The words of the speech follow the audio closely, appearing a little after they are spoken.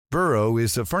Burrow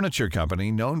is a furniture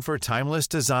company known for timeless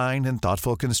design and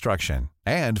thoughtful construction,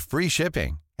 and free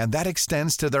shipping, and that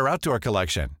extends to their outdoor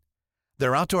collection.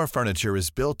 Their outdoor furniture is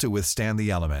built to withstand the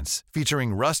elements,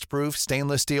 featuring rust-proof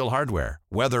stainless steel hardware,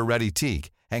 weather-ready teak,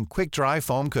 and quick-dry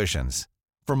foam cushions.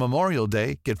 For Memorial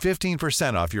Day, get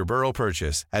 15% off your Burrow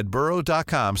purchase at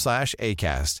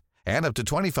burrow.com/acast, and up to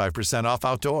 25% off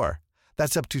outdoor.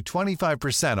 That's up to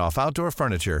 25% off outdoor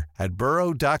furniture at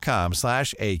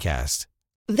burrow.com/acast.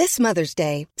 This Mother's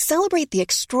Day, celebrate the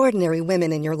extraordinary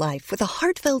women in your life with a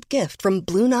heartfelt gift from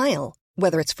Blue Nile.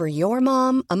 Whether it's for your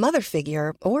mom, a mother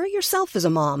figure, or yourself as a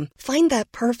mom, find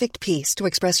that perfect piece to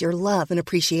express your love and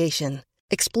appreciation.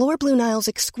 Explore Blue Nile's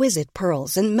exquisite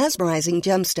pearls and mesmerizing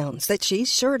gemstones that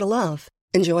she's sure to love.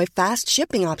 Enjoy fast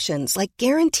shipping options like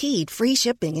guaranteed free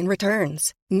shipping and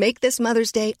returns. Make this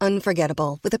Mother's Day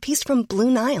unforgettable with a piece from Blue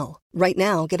Nile. Right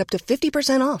now, get up to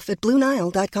 50% off at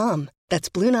BlueNile.com. That's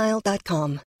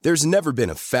BlueNile.com. There's never been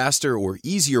a faster or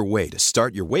easier way to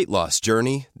start your weight loss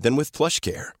journey than with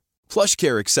PlushCare.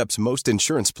 PlushCare accepts most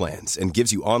insurance plans and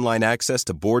gives you online access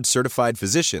to board-certified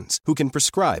physicians who can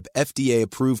prescribe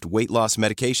FDA-approved weight loss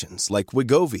medications like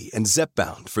Wegovy and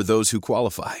Zepbound for those who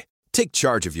qualify. Take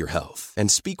charge of your health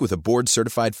and speak with a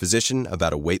board-certified physician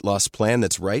about a weight loss plan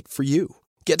that's right for you.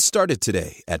 Get started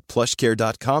today at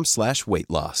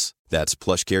plushcare.com/weightloss. That's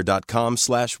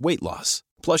plushcare.com/weightloss.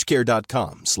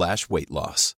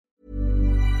 plushcare.com/weightloss.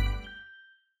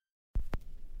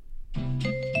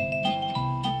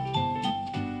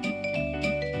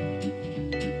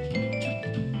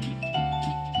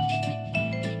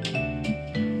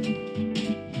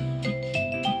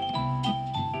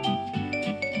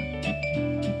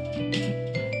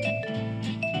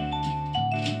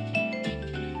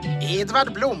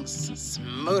 Edvard Bloms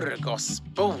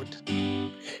smörgåsbord.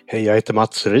 Hej, jag heter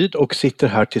Mats Ryd och sitter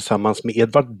här tillsammans med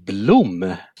Edvard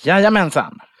Blom.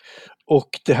 Jajamensan. Och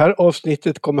det här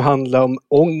avsnittet kommer handla om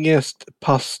ångest,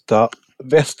 pasta,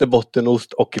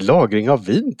 västerbottenost och lagring av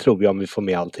vin, tror jag, om vi får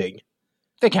med allting.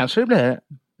 Det kanske det blir.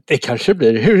 Det kanske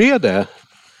blir. Hur är det?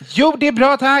 Jo, det är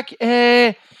bra, tack.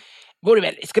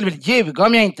 Skulle väl ljuga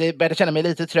om jag inte började känna mig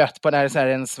lite trött på när så här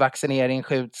ens vaccinering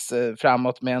skjuts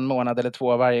framåt med en månad eller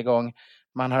 2 varje gång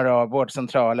man hör av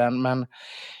vårdcentralen. Men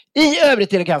i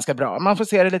övrigt är det ganska bra. Man får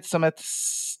se det lite som ett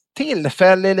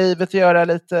tillfälle i livet att göra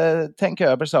lite, tänka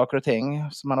över saker och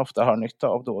ting som man ofta har nytta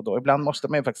av då och då. Ibland måste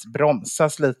man ju faktiskt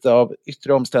bromsas lite av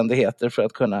yttre omständigheter för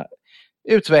att kunna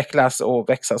utvecklas och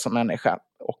växa som människa.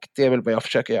 Och det är väl vad jag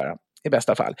försöker göra. I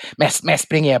bästa fall. Mest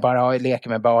springer jag bara och leker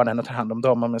med barnen och tar hand om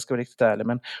dem, om jag ska vara riktigt ärlig.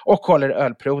 Och håller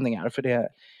ölprovningar, för det är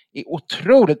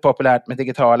otroligt populärt med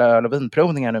digitala öl- och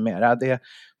vinprovningar numera.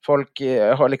 Folk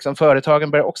har liksom,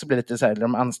 företagen börjar också bli lite så här,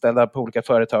 de anställda på olika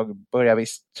företag börjar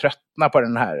visst tröttna på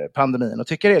den här pandemin och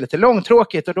tycker det är lite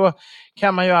långtråkigt, och då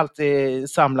kan man ju alltid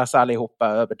samlas allihopa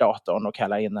över datorn och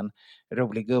kalla in en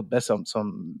rolig gubbe som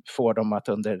får dem att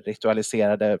under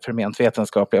ritualiserade förment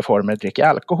vetenskapliga former dricka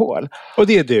alkohol. Och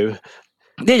det är du?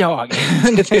 Det är jag.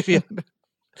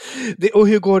 Och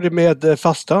hur går det med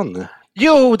fastan?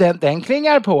 Jo, den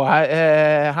klingar på.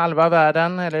 Halva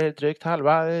världen, eller drygt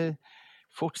halva,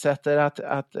 fortsätter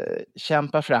att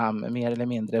kämpa fram mer eller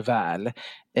mindre väl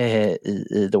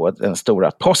i då den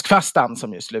stora påskfastan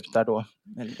som ju slutar då,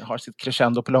 har sitt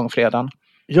crescendo på långfredagen.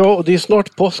 Ja, och det är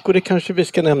snart påsk och det kanske vi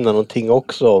ska nämna någonting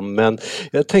också om, men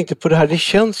jag tänkte på det här, det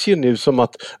känns ju nu som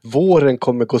att våren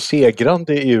kommer gå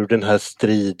segrande ur den här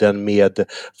striden med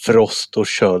frost och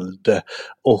köld,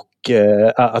 och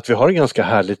att vi har en ganska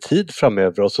härlig tid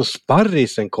framöver, och så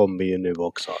sparrisen kommer ju nu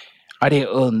också. Ja, det är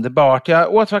underbart.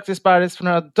 Jag åt faktiskt sparris för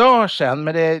några dagar sedan,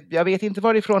 men jag vet inte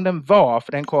varifrån den var,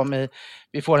 för den kom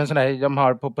vi får en sån där, de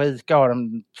har på ICA har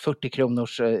de 40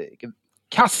 kronors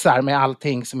kassar med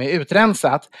allting som är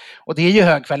utrensat, och det är ju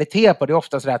hög kvalitet på. Det är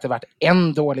ofta så att det varit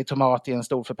en dålig tomat i en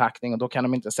stor förpackning och då kan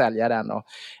de inte sälja den,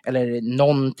 eller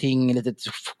någonting, litet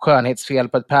skönhetsfel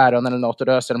på ett päron eller något, och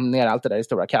då öser de ner allt det där i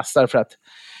stora kassar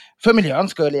för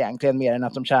miljöns skull egentligen, mer än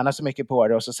att de tjänar så mycket på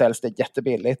det, och så säljs det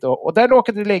jättebilligt. Och där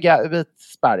råkade det ligga vit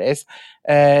sparris.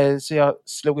 Så jag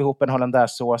slog ihop en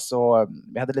hollandaisesås, och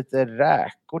vi hade lite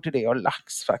räkor till det och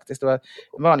lax faktiskt. Det var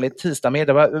en vanlig tisdagsmiddag,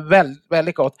 det var väldigt,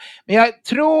 väldigt gott. Men jag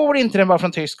tror inte den var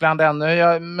från Tyskland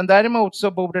ännu. Men däremot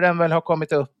så borde den väl ha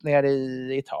kommit upp ner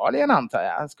i Italien, antar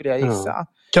jag, skulle jag gissa.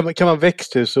 Ja. Kan man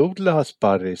växthusodla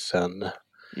sparrisen?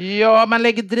 Ja, man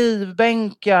lägger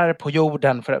drivbänkar på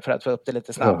jorden för att få upp det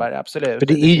lite snabbare, absolut. För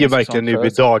det är ju verkligen nu i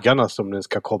dagarna som den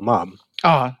ska komma.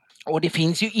 Ja, och det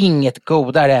finns ju inget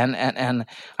godare än i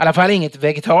alla fall inget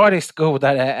vegetariskt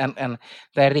godare än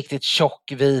där riktigt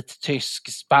tjock, vit,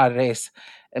 tysk sparris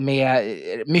med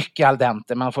mycket al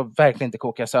dente. Man får verkligen inte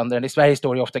koka sönder den. I Sverige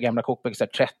står det ofta gamla kokböcker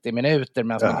 30 minuter,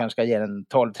 medan man kanske ska ge den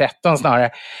 12-13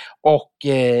 snarare.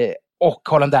 Och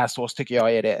hollandaisesås tycker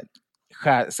jag är det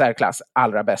särklass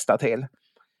allra bästa till.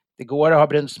 Det går att ha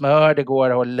brunt smör, det går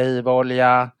att ha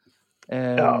olivolja.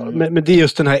 Ja, men det är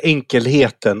just den här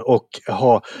enkelheten och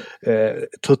ha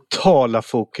totala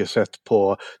fokuset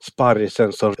på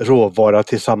sparrisen som råvara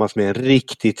tillsammans med en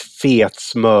riktigt fet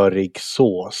smörig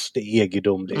sås. Det är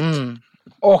egendomligt.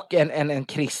 Och en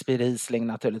krispig Riesling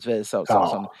naturligtvis.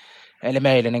 Eller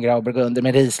möjligen en Grauburgunder,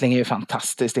 men Riesling är ju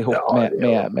fantastiskt ihop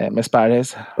med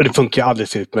sparris. Och det funkar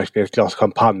alldeles utmärkt med ett glas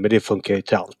champagne, men det funkar ju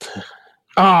till allt.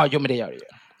 Jo men det gör det ju.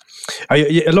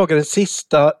 Jag lagar den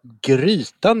sista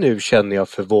grytan nu, känner jag,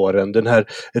 för våren. Den här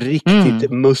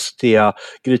riktigt mustiga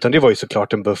grytan. Det var ju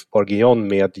såklart en bœuf bourguignon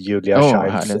med Julia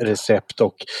Childs recept.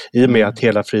 Och i och med att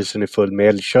hela frysen är full med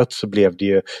älgkött så blev det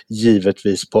ju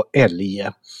givetvis på älg.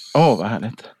 Vad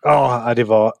härligt. Ja, det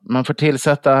var... Man får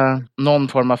tillsätta någon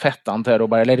form av fett, antar jag då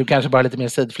bara. Eller du kanske bara lite mer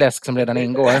sidfläsk som redan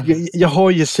ingår. Jag har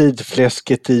ju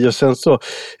sidfläsket i, och sen så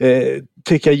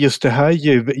tycker jag just det här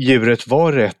djuret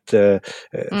var rätt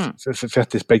för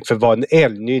fettisprängt. För vad en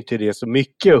älg, nu är inte det så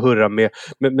mycket att hurra med.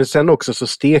 Men sen också så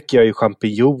steker jag ju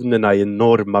champinjonerna i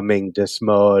enorma mängder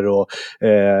smör. Och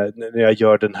när jag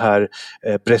gör den här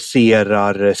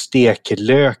bräserar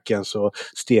steklöken så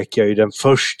steker jag ju den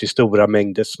först i stora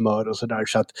mängder smör och sådär.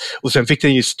 Och sen fick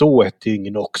den ju stå ett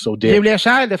dygn också. Julia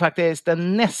Child är faktiskt det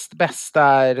näst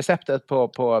bästa receptet på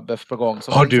bœuf bourguignon.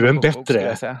 Har du en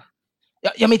bättre?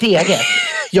 Ja, mitt eget.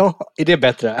 Ja, är det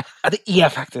bättre? Ja, det är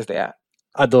faktiskt det.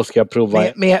 Ja, då ska jag prova.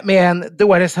 Med en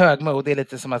dåres högmod, det är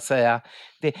lite som att säga...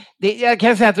 jag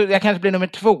kan säga att jag kanske blir nummer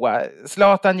 2.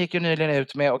 Zlatan gick ju nyligen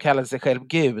ut med och kallade sig själv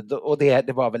Gud, och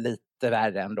det var väl lite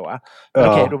värre ändå.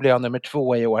 Okej, då blir jag nummer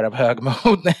 2 i år av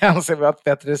högmod när jag anser vi har ett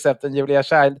bättre recept än Julia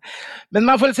Child. Men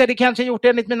man får väl säga att det kanske gjort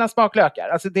enligt mina smaklökar.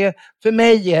 Alltså för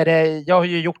mig är det, jag har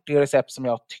ju gjort det recept som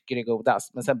jag tycker är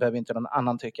godast, men sen behöver inte någon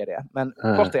annan tycka det. Men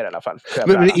gott är det i alla fall.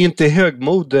 Men inte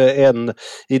högmod än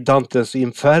i Dantes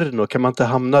Inferno? Kan man inte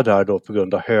hamna där då på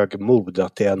grund av högmod?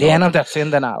 Att det är en av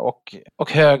dödssynderna, och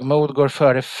högmod går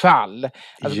före fall.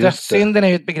 Alltså dödssynden är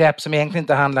ju ett begrepp som egentligen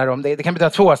inte handlar om det. Det kan betyda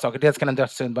 2 saker. Dels kan en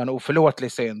dödssynd vara en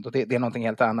oförlåtlig synd, och det är någonting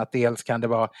helt annat. Dels kan det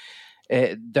vara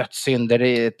dödssynder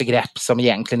är ett begrepp som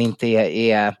egentligen inte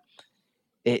är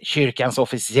kyrkans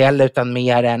officiella, utan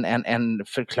mer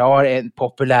en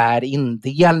populär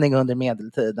indelning under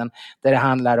medeltiden, där det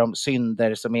handlar om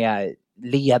synder som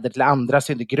leder till andra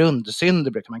synder,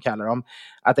 grundsynder brukar man kalla dem.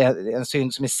 Att det är en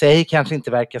synd som i sig kanske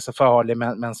inte verkar så farlig,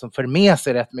 men som för med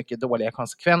sig rätt mycket dåliga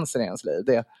konsekvenser i ens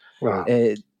liv.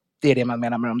 Det är det man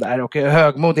menar med dem där. Och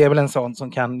högmod är väl en sån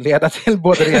som kan leda till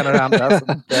både det ena och det andra.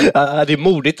 Det är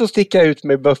modigt att sticka ut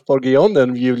med bœuf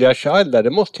bourguignon, Julia Child,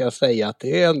 det måste jag säga. Att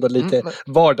det är ändå lite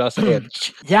vardagsedge.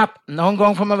 Japp, någon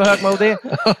gång får man vara högmodig.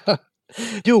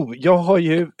 Jo, jag har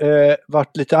ju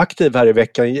varit lite aktiv här i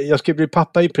veckan. Jag ska bli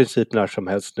pappa i princip när som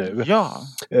helst nu. Ja.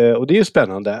 Och det är ju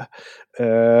spännande.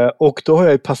 Och då har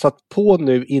jag ju passat på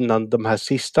nu innan de här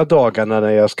sista dagarna när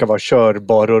jag ska vara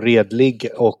körbar och redlig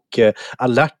och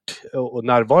alert och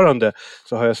närvarande,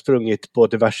 så har jag sprungit på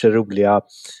diverse roliga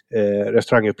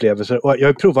restaurangupplevelser. Och jag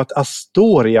har provat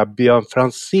Astoria, Björn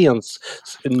Franzéns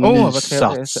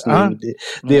nysatsning.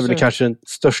 Det är väl kanske den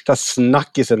största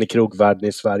snackisen i krogvärlden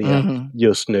i Sverige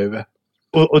just nu.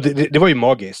 Och det var ju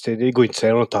magiskt, det går inte att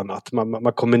säga något annat.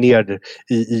 Man kommer ner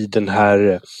i den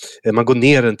här, man går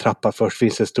ner en trappa först,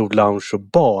 finns en stor lounge och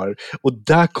bar. Och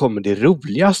där kommer det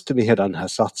roligaste med hela den här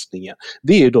satsningen.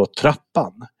 Det är ju då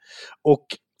trappan. Och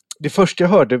det första jag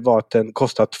hörde var att den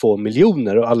kostar 2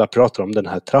 miljoner och alla pratar om den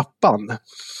här trappan.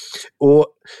 Och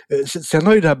sen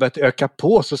har ju det här börjat öka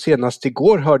på, så senast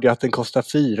igår hörde jag att den kostar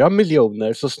 4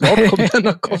 miljoner, så snart kommer den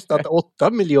ha kostat 8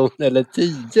 miljoner eller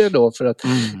 10 då, för att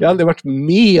jag har aldrig varit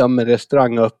med om en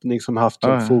restaurangöppning som haft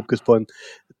fokus på en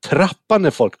trappa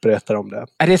när folk berättar om det.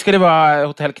 Det skulle vara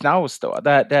Hotell Knaus då,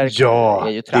 där är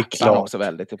ju trappan också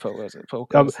väldigt i fokus.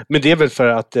 Ja, men det är väl för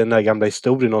att den här gamla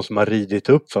historien, någon som har ridit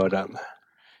upp för den.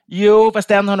 Jo, fast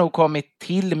den har nog kommit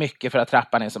till mycket för att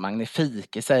trappan är så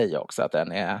magnifik i sig också. Att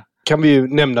den är... Kan vi ju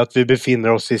nämna att vi befinner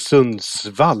oss i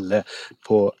Sundsvall,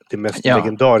 på det mest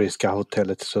legendariska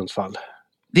hotellet i Sundsvall.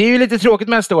 Det är ju lite tråkigt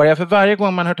med Astoria, för varje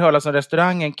gång man hör talas om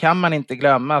restaurangen kan man inte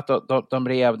glömma att de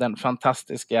rev den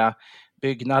fantastiska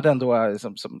byggnaden då,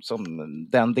 som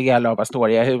den del av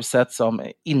Astoria-huset som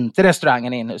inte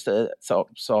restaurangen är inhus i,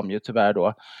 som ju tyvärr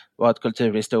då var ett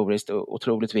kulturhistoriskt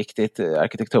otroligt viktigt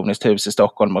arkitektoniskt hus i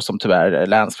Stockholm, och som tyvärr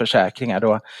Länsförsäkringar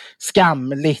då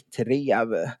skamligt rev.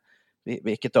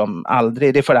 vilket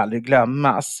det får aldrig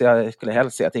glömmas. Jag skulle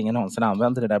helst se att ingen någonsin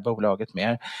använder det där bolaget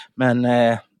mer. Men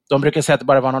de brukar säga att det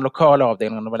bara var någon lokal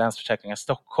avdelning, om det var Länsförsäkringar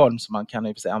Stockholm, så man kan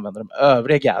ju använda de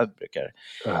övriga, brukar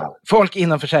folk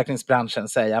inom försäkringsbranschen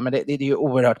säga. Men det är ju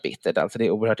oerhört bittert, alltså det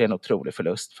är en otrolig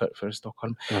förlust för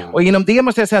Stockholm. Och inom det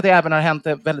måste jag säga att det även har hänt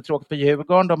väldigt tråkigt på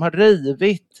Djurgården. De har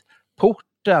rivit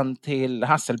porten till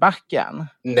Hasselbacken.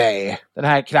 Nej. Den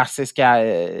här klassiska,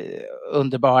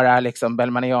 underbara, liksom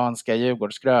bellmanianska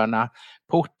Djurgårdsgröna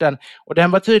porten. Och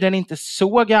den var tydligen inte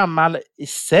så gammal i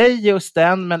sig just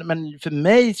den, men för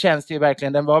mig känns det ju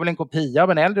verkligen, den var väl en kopia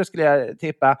av en äldre, skulle jag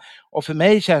tippa. Och för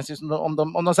mig känns det som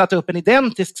om de satte upp en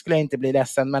identisk skulle jag inte bli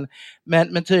ledsen,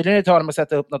 men tydligen är det tal om att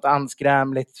sätta upp något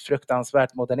anskrämligt,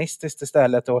 fruktansvärt modernistiskt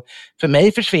istället. Och för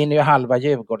mig försvinner ju halva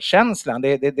Djurgårdskänslan.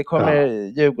 Det kommer,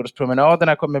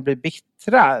 Djurgårdspromenaderna kommer bli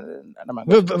bittra.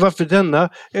 Varför denna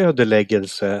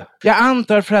ödeläggelse? Jag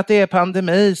antar för att det är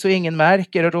pandemi så ingen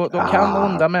märker, och då kan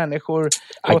onda människor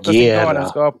låta sin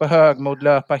galenskap och högmod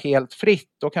löpa helt fritt.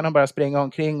 Då kan de bara springa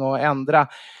omkring och ändra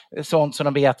sånt som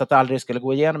de vet att det aldrig skulle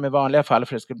gå igenom i vanliga fall,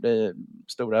 för det skulle bli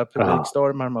stora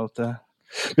publikstormar mot det.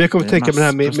 Men jag kommer att tänka på det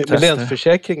här med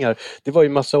Länsförsäkringar. Det var ju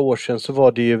massa år sedan, så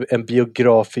var det ju en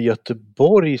biograf i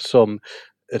Göteborg som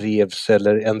revs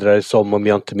eller ändrades om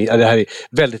jag inte minns. Det här är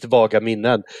väldigt vaga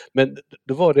minnen. Men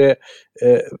då var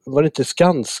det inte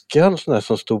Skanskan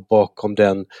som stod bakom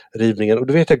den rivningen. Och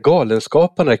då vet jag,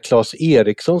 galenskaparna, Claes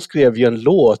Eriksson skrev ju en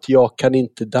låt, Jag kan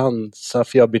inte dansa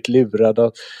för jag har blivit lurad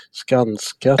av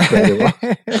Skanska.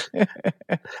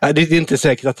 Det är inte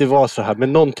säkert att det var så här,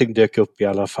 men någonting dök upp i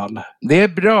alla fall. Det är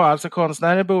bra, alltså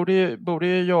konstnärer borde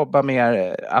ju jobba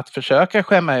mer att försöka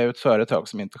skämma ut företag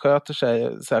som inte sköter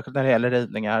sig, särskilt när det gäller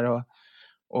rivningar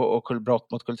och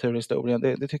brott mot kulturhistorien.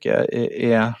 Det tycker jag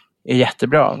är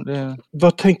jättebra.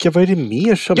 Vad är det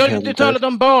mer som händer? Du talade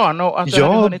om barn och att du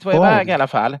hade hunnit vara iväg i alla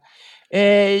fall.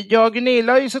 Jag och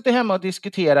Gunilla har ju suttit hemma och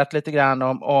diskuterat lite grann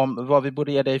om vad vi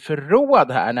borde ge dig för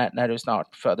råd här när du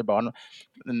snart föder barn.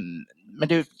 Men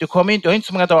du har inte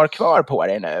så många dagar kvar på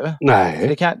dig nu.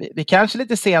 Nej. Vi kanske är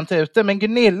lite sent ute, men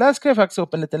Gunilla skrev faktiskt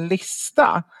upp en liten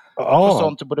lista på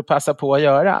sånt du borde passa på att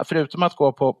göra. Förutom att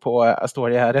gå på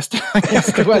Astoria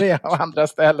restaurang och andra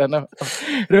ställen och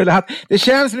rulla hatt. Det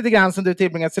känns lite grann som du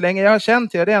tillbringat så länge jag har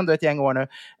känt det är ändå ett gäng år nu.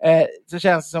 Så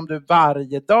känns det som du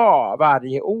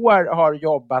varje år har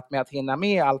jobbat med att hinna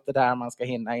med allt det där man ska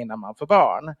hinna innan man får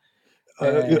barn.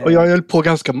 Och jag höll på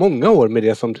ganska många år med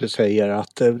det som du säger,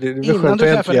 att det är skönt att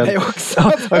äntligen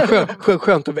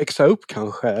skönt att växa upp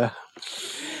kanske.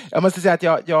 Jag måste säga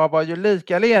att jag var ju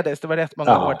lika ledes. Det var rätt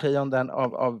många årtionden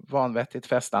av vanvettigt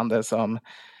festande som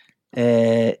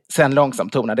sen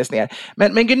långsamt tonades ner.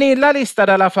 Men Gunilla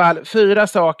listade i alla fall 4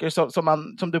 saker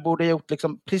som du borde gjort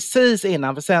liksom precis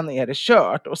innan, för sen är det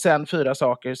kört. Och sen 4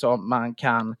 saker som man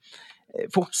kan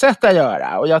fortsätta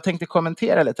göra. Och jag tänkte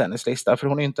kommentera lite hennes lista, för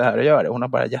hon är inte här att göra det. Hon har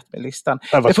bara gett mig listan.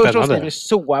 Det första hon skriver är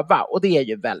sova, och det är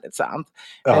ju väldigt sant.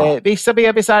 Vissa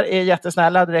bebisar är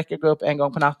jättesnälla, det räcker att gå upp en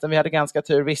gång på natten. Vi hade ganska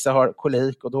tur. Vissa har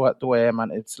kolik och då är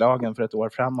man utslagen för ett år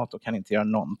framåt och kan inte göra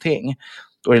någonting.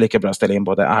 Då är det lika bra att ställa in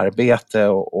både arbete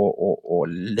och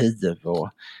liv och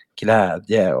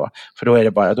glädje, för då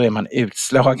är man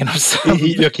utslagen av sömn.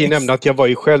 Jag kan ju nämna att jag var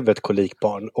ju själv ett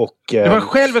kolikbarn. Du var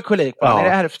själv ett kolikbarn? Är det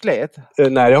ärftligt?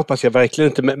 Nej, det hoppas jag verkligen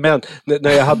inte. Men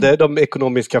när jag hade de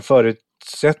ekonomiska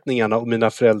förutsättningarna och mina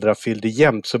föräldrar fyllde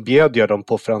jämnt, så bjöd jag dem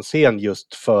på Franzén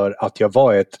just för att jag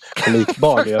var ett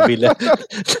kolikbarn. Jag ville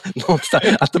någonstans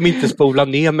att de inte spolar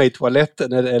ner mig i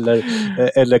toaletten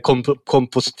eller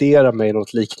kompostera mig,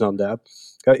 något liknande.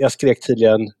 Jag skrek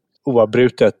tydligen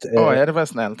oavbrutet. Ja, det var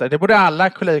snällt. Det borde alla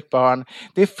kolikbarn.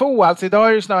 Det är få, alltså idag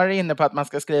är det snarare inne på att man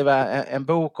ska skriva en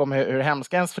bok om hur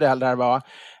hemska ens föräldrar var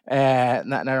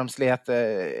när de slet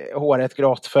håret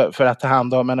grått för att ta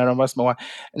hand om när de var små,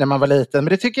 när man var liten.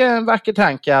 Men det tycker jag är en vacker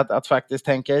tanke att faktiskt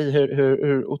tänka i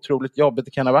hur otroligt jobbigt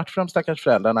det kan ha varit för de stackars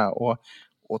föräldrarna och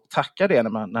tacka det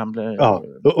när man blir... Ja,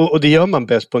 och det gör man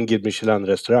bäst på en Guide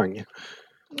Michelin-restaurang.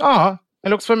 Ja,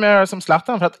 eller också får man göra som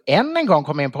Zlatan, för att än en gång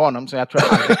kom in på honom som jag tror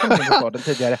jag aldrig kom in på den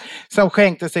tidigare. Som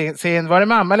skänkte sin, var det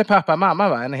mamma eller pappa? Mamma,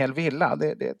 va? En hel villa.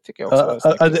 Det tycker jag också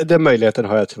var snyggt. Den möjligheten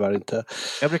har jag tyvärr inte.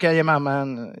 Jag brukar ge mamma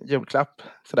en julklapp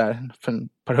sådär för ett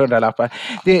par 100-lappar.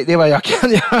 Det är vad jag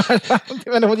kan göra.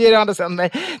 Men hon ger andra sen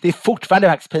mig. Det är fortfarande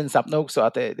faktiskt pinsamt nog så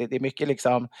att det är mycket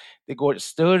liksom, det går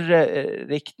större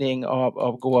riktning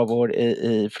av gåvor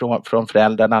från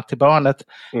föräldrarna till barnet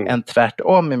än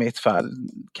tvärtom i mitt fall.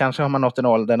 Kanske har man nått en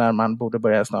ålder när man borde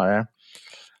börja snarare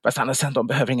Fast annars de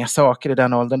behöver inga saker i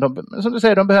den åldern. Som du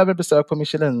säger, de behöver besök på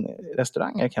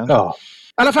Michelin-restauranger kanske. Ja.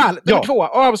 I alla fall, nummer 2.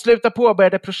 Avsluta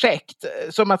påbörjade projekt.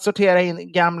 Som att sortera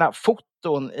in gamla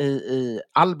foton i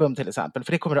album till exempel.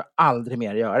 För det kommer du aldrig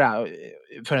mer göra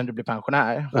förrän du blir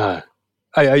pensionär. Nej.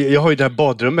 Jag har ju det här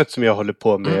badrummet som jag håller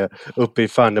på med uppe i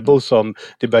Färnebo som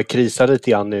det börjar krisa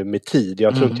lite grann nu med tid.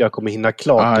 Jag tror inte jag kommer hinna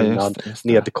klart innan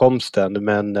nedkomsten,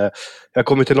 men jag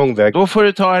kommer till lång väg. Då får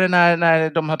du ta det när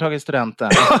de har tagit studenten.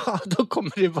 Då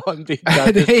kommer det vara en bild.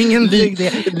 Det är ingenting. Det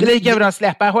är lika bra att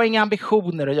släppa. Jag har inga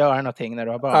ambitioner att göra någonting när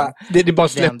du har barn. Det är bara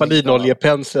att släppa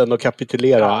linoljepenseln och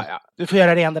kapitulera. Ja. Du får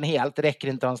göra ren den helt. Det räcker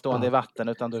inte att ha stående i vatten,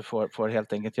 utan du får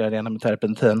helt enkelt göra rena med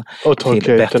terpentin. Och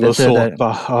torka ut den och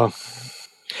såpa. Ja.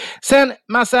 Sen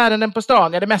massa ärenden på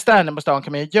stan. Ja, det mesta ärenden på stan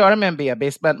kan man ju göra med en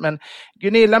bebis. Men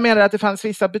Gunilla menar att det fanns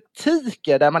vissa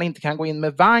butiker där man inte kan gå in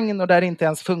med vagn och där det inte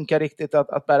ens funkar riktigt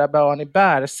att bära barn i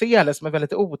bärsele, som är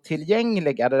väldigt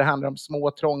otillgängliga. Där det handlar om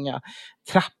små trånga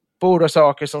trappor och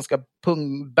saker som ska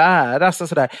bäras och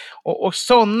sådär. Och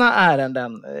sådana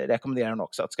ärenden rekommenderar hon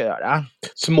också att ska göra.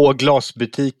 Små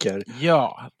glasbutiker.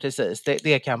 Ja, precis.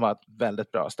 Det kan vara ett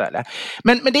väldigt bra ställe.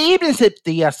 Men det är i princip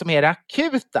det som är det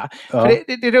akuta. Ja.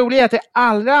 För det roliga är att det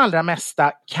allra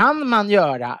mesta kan man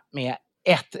göra med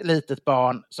ett litet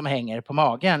barn som hänger på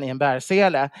magen i en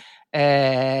bärsele.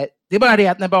 Det är bara det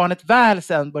att när barnet väl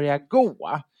sen börjar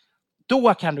gå,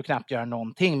 då kan du knappt göra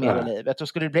någonting med i livet. Och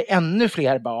skulle det bli ännu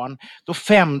fler barn, då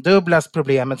femdubblas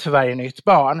problemet för varje nytt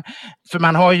barn. För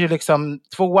man har ju liksom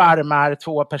 2 armar,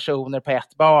 2 personer på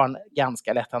ett barn,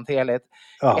 ganska lätthanterligt.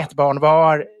 Ja. 1 barn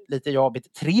var, lite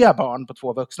jobbigt. 3 barn på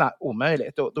 2 vuxna,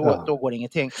 omöjligt. Då går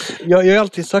ingenting. Jag har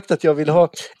alltid sagt att jag vill ha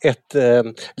ett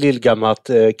lillgammalt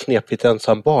knepligt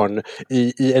ensam barn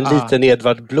i en liten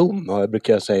Edvard Blom,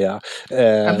 brukar jag säga.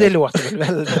 Det låter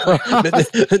väl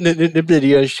väldigt... Nu blir det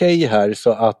ju en tjej här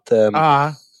så att...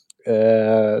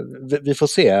 vi får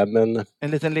se, men...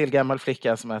 En liten lillgammal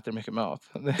flicka som äter mycket mat.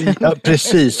 Ja,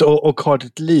 precis, och har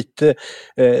ett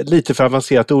lite för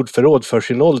avancerat ordförråd för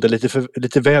sin ålder,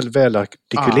 lite väl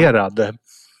artikulerad.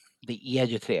 Det är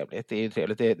ju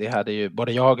trevligt. Det hade ju,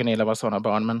 både jag och Gunilla var sådana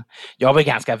barn, men jag var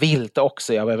ganska vilt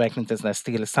också. Jag var verkligen inte en sån där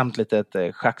stillsamt litet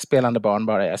schackspelande barn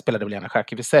bara. Jag spelade väl gärna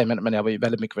schack i och för sig, men jag var ju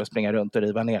väldigt mycket för att springa runt och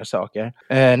riva ner saker.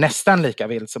 Nästan lika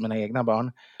vilt som mina egna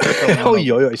barn.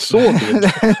 Oj, så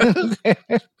vilt.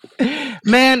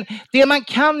 Men det man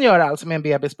kan göra alltså med en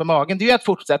bebis på magen, det är ju att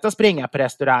fortsätta springa på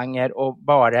restauranger och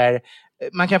barer.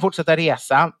 Man kan fortsätta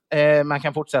resa, man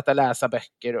kan fortsätta läsa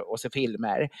böcker och se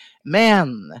filmer. Men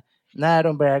när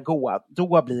de börjar gå,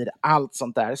 då blir allt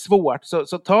sånt där svårt.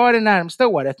 Så ta det närmsta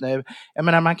året nu. Jag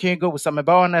menar, man kan ju gosa med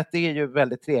barnet, det är ju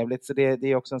väldigt trevligt. Så det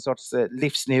är också en sorts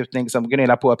livsnjutning som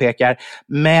Gunilla påpekar.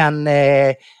 Men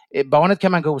barnet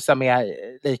kan man gosa med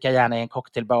lika gärna i en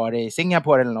cocktailbar i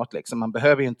Singapore eller något. Liksom. Man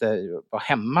behöver ju inte vara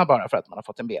hemma bara för att man har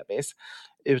fått en bebis.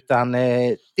 Utan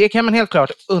det kan man helt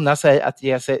klart unna sig att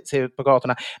ge sig ut på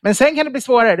gatorna. Men sen kan det bli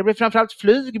svårare. Det blir framförallt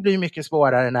flyg blir mycket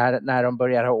svårare när de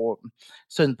börjar ha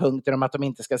synpunkter om att de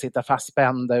inte ska sitta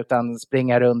fastspända utan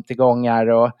springa runt i gångar.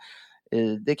 Och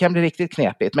det kan bli riktigt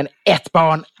knepigt. Men ett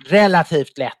barn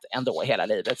relativt lätt ändå hela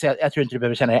livet. Så jag tror inte du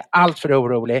behöver känna dig allt för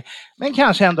orolig. Men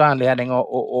kanske ändå anledning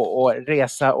att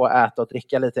resa och äta och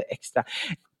dricka lite extra.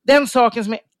 Den saken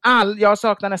som jag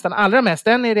saknar nästan allra mest,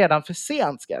 den är redan för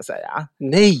sent, ska jag säga.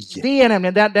 Nej! Det är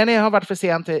nämligen, den har varit för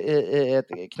sent i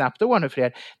ett knappt år nu för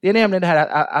er. Det är nämligen det här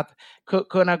att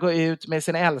kunna gå ut med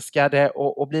sin älskade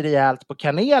och bli rejält på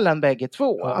kanelen bägge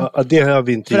två. Ja, det har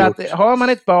vi inte gjort. För att har man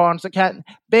ett barn så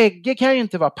bägge kan ju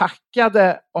inte vara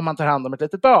packade om man tar hand om ett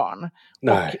litet barn.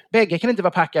 Nej. Och bägge kan inte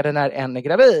vara packade när en är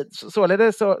gravid.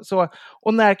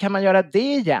 Och när kan man göra det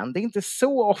igen? Det är inte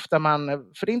så ofta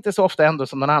för det är inte så ofta ändå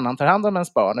som någon annan tar hand om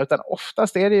ens barn, utan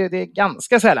oftast är det är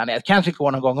ganska sällan. Det kanske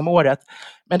går någon gång om året.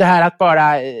 Men det här att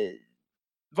bara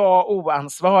var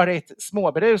oansvarigt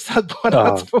småberusad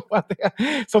båda två.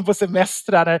 Som på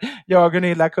semestrar när jag och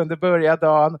Gunilla kunde börja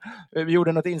dagen. Vi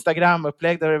gjorde något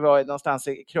Instagram-upplägg där vi var någonstans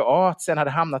i Kroatien,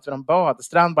 hade hamnat vid en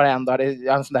badstrand bara en dag. Det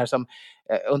är en sån där som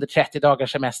under 30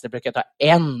 dagars semester brukar ta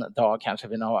en dag kanske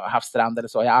vid någon havsstrand eller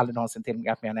så. Jag har aldrig någonsin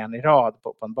tillbringat mer än en i rad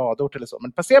på en badort eller så.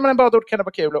 Men passerar man en badort kan det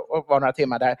vara kul att vara några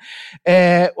timmar där.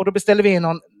 Och då beställde vi in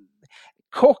någon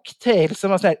cocktails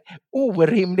som var så här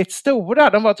orimligt stora.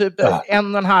 De var typ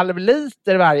 1,5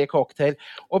 liter varje cocktail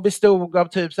och bestod av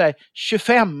typ så här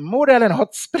 25-or eller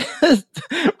något sprit.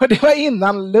 Och det var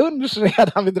innan lunch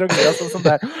redan vi drog oss och sånt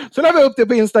där. Så la vi upp det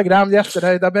på Instagram,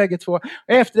 jättenöjda bägge två. Och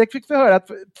efter det fick vi höra att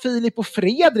Filip och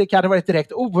Fredrik hade varit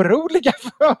direkt oroliga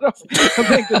för oss. De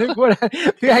tänkte,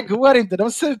 det här går inte,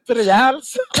 de super ihjäl.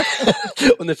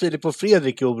 Och när Filip och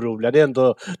Fredrik är oroliga,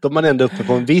 då är man ändå uppe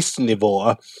på en viss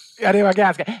nivå. Ja, det var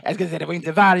jag ska säga, det var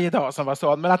inte varje dag som var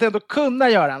sån, men att ändå kunna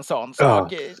göra en sån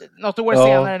sak. Något år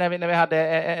senare när vi hade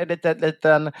ett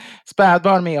liten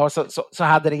spädbarn med oss så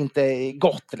hade det inte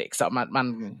gått liksom.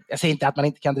 Jag säger inte att man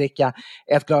inte kan dricka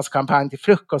ett glas champagne till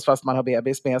frukost fast man har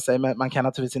bebis med sig, men man kan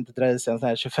naturligtvis inte dra i sig en sån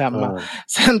här 25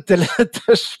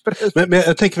 centiliter sprit. Men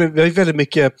jag tänker, vi har ju väldigt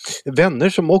mycket vänner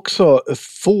som också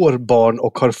får barn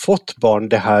och har fått barn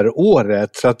det här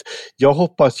året, så att jag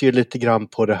hoppas ju lite grann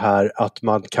på det här att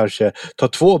man kanske tar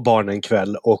 2 barn en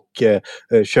kväll och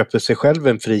köper sig själv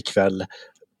en fri kväll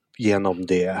genom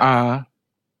det.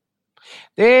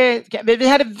 Vi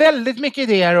hade väldigt mycket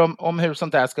idéer om hur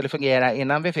sånt där skulle fungera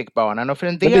innan vi fick barnen, och för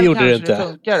en del kanske det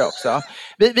funkar också.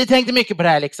 Vi tänkte mycket på det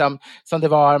här liksom, som det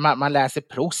var, man läser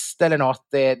Proust eller något,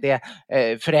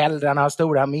 föräldrarna har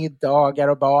stora middagar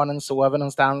och barnen sover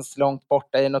någonstans långt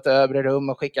borta i något övre rum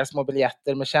och skickar små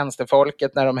biljetter med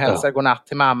tjänstefolket när de hälsar godnatt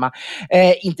till mamma.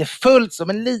 Inte fullt så,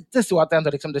 men lite så att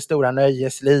ändå liksom det stora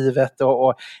nöjeslivet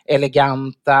och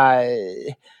eleganta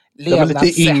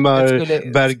levnadssättet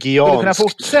skulle kunna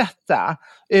fortsätta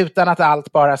utan att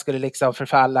allt bara skulle liksom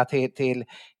förfalla till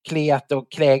klet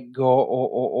och klägg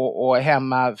och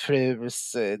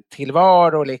hemmafrus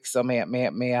tillvaro liksom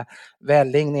med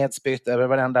välling nedspytt över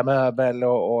varenda möbel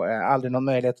och aldrig någon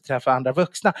möjlighet att träffa andra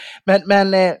vuxna.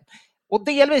 Men och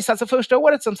delvis, alltså första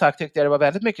året som sagt tyckte jag det var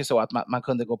väldigt mycket så att man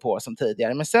kunde gå på som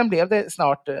tidigare. Men sen blev det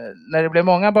snart, när det blev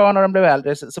många barn och de blev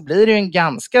äldre, så blir det ju en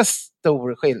ganska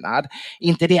stor skillnad.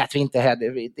 Inte det att vi inte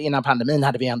hade, innan pandemin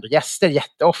hade vi ändå gäster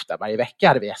jätteofta. Varje vecka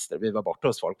hade vi gäster. Vi var borta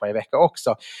hos folk varje vecka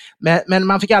också. Men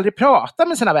man fick aldrig prata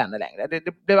med sina vänner längre.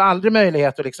 Det blev aldrig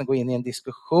möjlighet att liksom gå in i en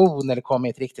diskussion eller komma i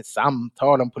ett riktigt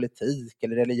samtal om politik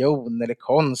eller religion eller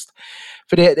konst.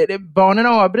 För barnen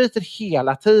avbryter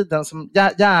hela tiden. Som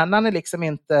hjärnan är liksom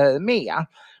inte med.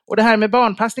 Och det här med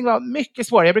barnpassning var mycket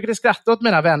svårt. Jag brukade skratta åt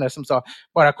mina vänner som sa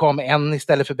bara kom en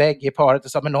istället för bägge i paret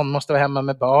och sa men någon måste vara hemma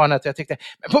med barnet. Och jag tyckte,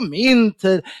 men på min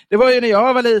tid, det var ju när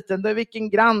jag var liten, där vilken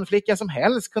grannflicka som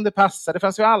helst kunde passa. Det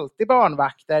fanns ju alltid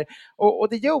barnvakter. Och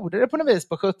det gjorde det på något vis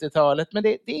på 70-talet, men det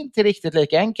är inte riktigt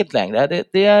lika enkelt längre.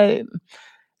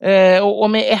 Och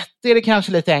med 1 är det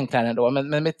kanske lite enklare ändå,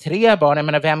 men med 3 barn, jag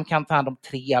menar, vem kan ta hand om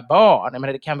 3 barn? Jag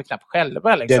menar, det kan vi knappt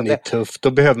själva. Liksom. Den är tuff.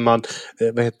 Då behöver man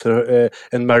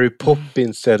en Mary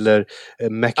Poppins eller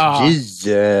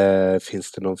McGee.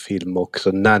 Finns det någon film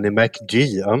också? Nanny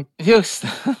McGee. Ja. Just.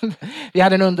 Vi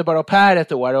hade en underbar au pair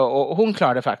ett år och hon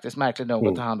klarade faktiskt märkligt nog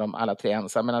att ta hand om alla 3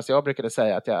 ensam. Men alltså jag brukade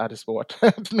säga att jag hade svårt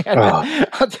med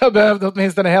att jag behövde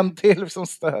åtminstone en till som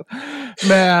stöd.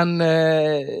 Men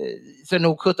så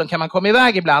nog 17 kan man komma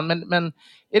iväg ibland, men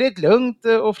är det ett lugnt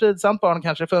och fridsamt barn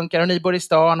kanske det funkar, och ni bor i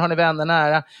stan, har ni vänner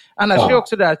nära. Annars är det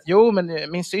också där att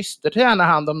men min syster tar gärna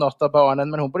hand om något av barnen,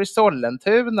 men hon bor i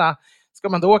Sollentuna. Ska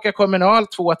man då åka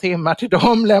kommunalt 2 timmar till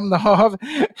dem, lämna av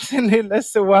sin lilla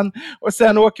son och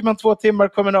sen åker man 2 timmar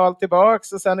kommunalt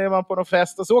tillbaks och sen är man på någon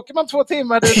fest och så åker man 2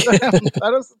 timmar dit och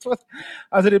hämtar. Och så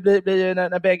alltså det blir ju,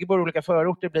 när bägge bor i olika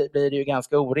förorter blir det ju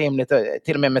ganska orimligt.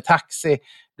 Till och med taxi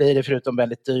blir det, förutom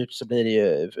väldigt dyrt, så blir det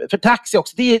ju, för taxi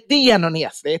också, det är ändå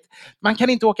nesligt. Man kan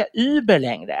inte åka Uber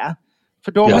längre.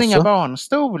 För de har inga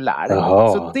barnstolar.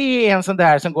 Jaha. Så det är en sån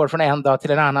där som går från en dag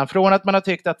till en annan. Från att man har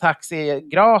tyckt att taxi är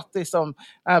gratis,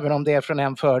 även om det är från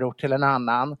en förort till en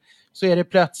annan, så är det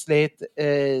plötsligt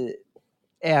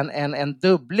en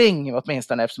dubbling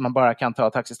åtminstone, eftersom man bara kan ta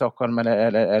Taxi Stockholm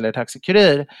eller Taxi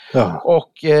Kurir. Ja.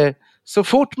 Och så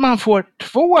fort man får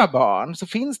 2 barn så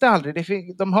finns det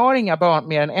aldrig, de har inga barn,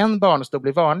 mer än en barnstol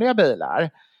i vanliga bilar.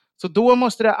 Så då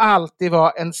måste det alltid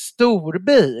vara en stor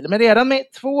bil. Men redan med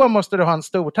 2 måste du ha en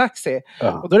stor taxi.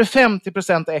 Ja. Och då är det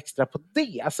 50% extra på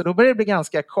det. Så då börjar det bli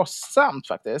ganska kostsamt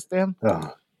faktiskt.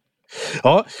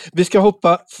 Ja, vi ska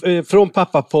hoppa från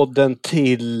pappapodden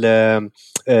till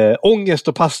ångest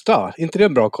och pasta. Inte det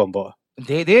en bra kombo?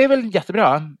 Det är väl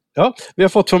jättebra. Ja, vi har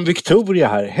fått från Victoria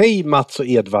här. Hej Mats och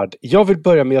Edvard. Jag vill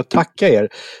börja med att tacka er.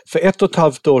 För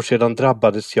 1,5 år sedan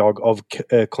drabbades jag av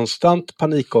konstant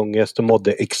panikångest och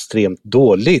mådde extremt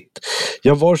dåligt.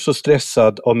 Jag var så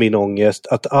stressad av min ångest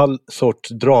att all sorts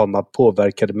drama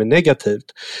påverkade mig negativt.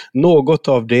 Något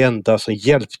av det enda som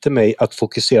hjälpte mig att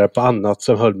fokusera på annat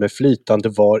som höll mig flytande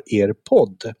var er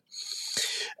podd.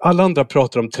 Alla andra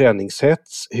pratar om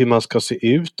träningshets, hur man ska se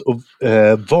ut och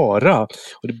vara,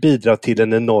 och det bidrar till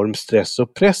en enorm stress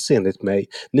och press enligt mig.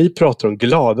 Ni pratar om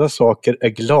glada saker, är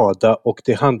glada, och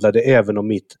det handlade även om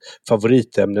mitt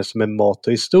favoritämne som är mat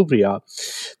och historia.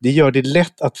 Det gör det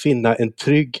lätt att finna en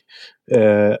trygg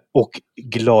och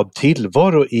glad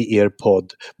tillvaro i er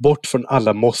podd, bort från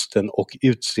alla måsten och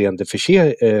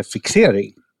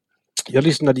utseendefixering. Jag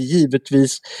lyssnade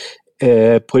givetvis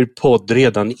på er podd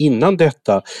redan innan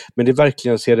detta, men det är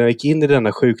verkligen sedan jag gick in i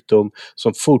denna sjukdom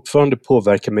som fortfarande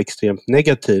påverkar mig extremt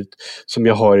negativt, som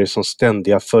jag har som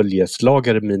ständiga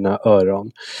följeslagare i mina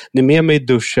öron. Ni är med mig i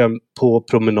duschen, på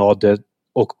promenader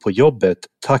och på jobbet.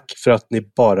 Tack för att ni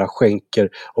bara skänker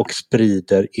och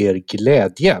sprider er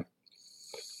glädje.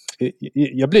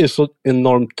 Jag blir så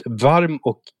enormt varm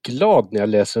och glad när jag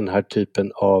läser den här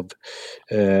typen av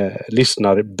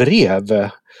lyssnarbrev.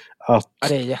 Ja,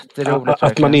 det är jätteroligt.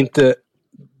 Att man inte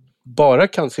bara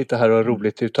kan sitta här och ha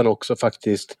roligt, utan också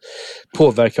faktiskt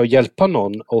påverka och hjälpa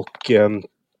någon. Och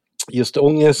just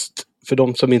ångest, för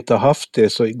de som inte har haft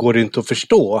det, så går det inte att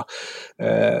förstå.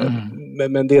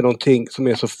 Men det är någonting som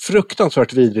är så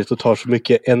fruktansvärt vidrigt och tar så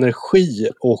mycket energi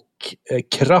och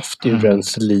kraft ur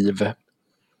ens liv.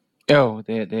 Jo,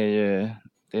 det är ju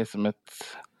det är som ett...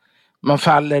 Man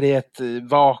faller i ett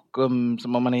vakuum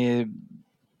som om man är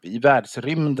i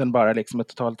världsrymden bara, liksom ett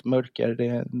totalt mörker.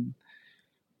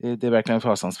 Det är verkligen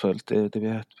fasansfullt, det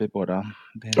vet vi båda.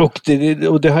 Och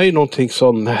det här är någonting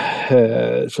som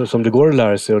det går att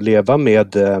lära sig att leva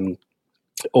med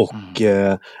och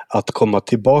att komma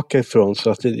tillbaka ifrån, så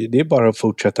att det är bara att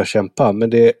fortsätta kämpa. Men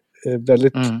det är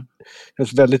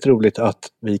väldigt roligt att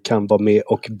vi kan vara med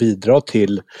och bidra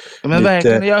till lite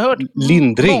jag har hört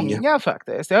lindring. Många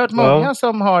faktiskt. Jag har hört många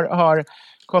som har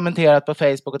kommenterat på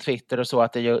Facebook och Twitter och så,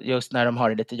 att det just när de har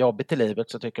det lite jobbigt i livet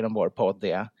så tycker de vår podd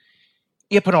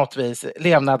är på något vis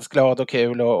levnadsglad och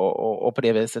kul och på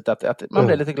det viset att man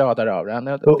blir lite gladare av den.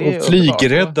 Och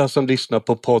flygrädda som lyssnar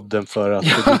på podden för att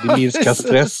det minskar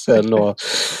stressen. Och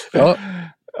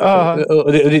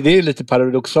det är lite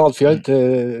paradoxalt, för jag är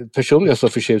inte personligen så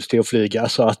förtjust i att flyga,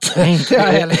 så att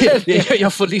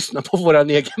jag får lyssna på våran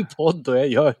egen podd, och jag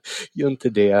gör ju inte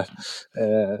det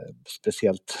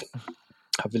speciellt.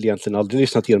 Jag har väl egentligen aldrig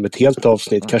lyssnat igenom ett helt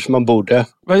avsnitt, kanske man borde.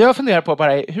 Vad jag funderar på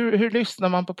bara är, hur lyssnar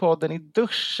man på podden i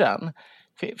duschen?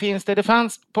 Det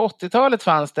fanns på 80-talet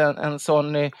fanns det en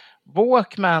Sony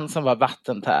Walkman som var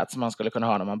vattentät, som man skulle kunna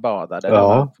ha när man badade. Den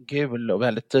var gul och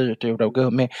väldigt dyrt, gjord av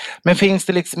gummi. Men finns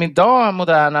det liksom idag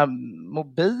moderna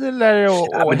mobiler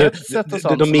och headset och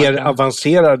sånt? De mer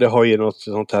avancerade har ju något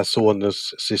sånt här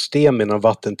Sonos-system med någon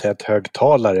vattentät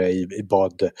högtalare i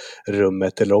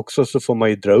badrummet. Eller också så får man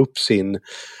ju dra upp sin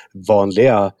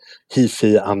vanliga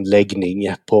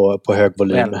hifi-anläggning på hög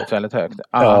volym. Väldigt, väldigt högt.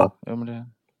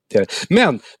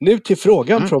 Men nu till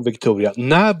frågan från Victoria.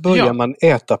 När börjar man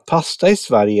äta pasta i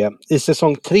Sverige? I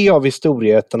säsong 3 av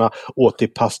Historieätarna åt i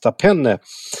pastapenne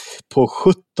på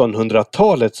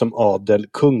 1700-talet som adel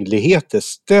kungligheter.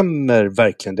 Stämmer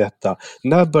verkligen detta?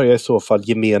 När börjar i så fall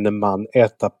gemene man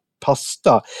äta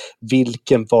pasta?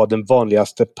 Vilken var den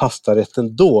vanligaste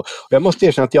pastarätten då? Och jag måste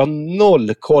erkänna att jag har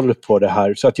noll koll på det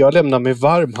här, så att jag lämnar mig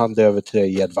varm hand över till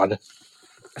dig, Edvard.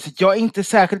 Alltså, jag är inte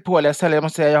särskilt påläst heller. Jag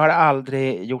måste säga, jag har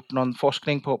aldrig gjort någon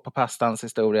forskning på pastans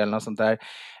historia eller något sånt där.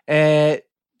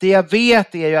 Det jag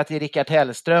vet är ju att det är Rickard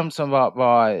Hellström som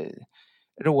var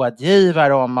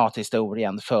rådgivare om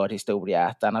mathistorien för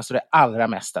Historieätarna. Så det allra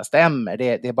mesta stämmer.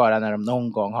 Det är bara när de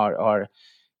någon gång har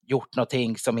gjort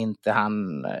någonting som inte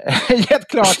han gett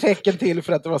klart tecken till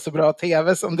för att det var så bra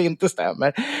tv som det inte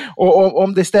stämmer. Och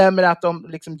om det stämmer att de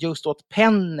liksom just åt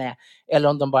penne eller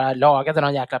om de bara lagade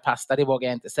någon jäkla pasta, det vågar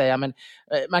jag inte säga. Men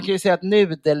man kan ju säga att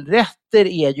nudelrätter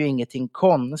är ju ingenting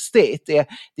konstigt. Det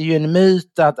är ju en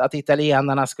myt att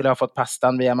italienarna skulle ha fått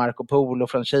pastan via Marco Polo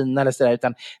från Kina eller sådär,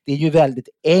 utan det är ju väldigt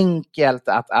enkelt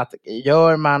att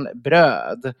gör man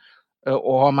bröd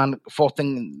och har man fått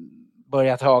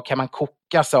kan man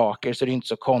koka saker, så det är inte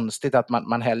så konstigt att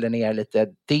man häller ner lite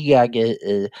deg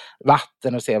i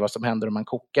vatten och ser vad som händer om man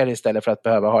kokar, istället för att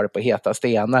behöva ha det på heta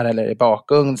stenar eller i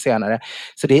bakugn senare.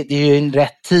 Så det är ju en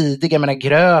rätt tidig, jag menar,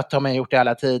 gröt har man gjort i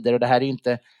alla tider, och det här är ju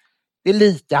inte, det är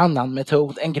lite annan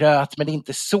metod än gröt, men det är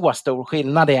inte så stor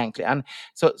skillnad egentligen.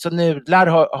 Så nudlar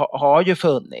har ju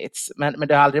funnits, men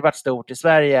det har aldrig varit stort i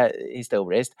Sverige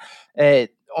historiskt.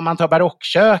 Om man tar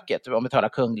barockköket, om vi talar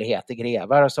kungligheter,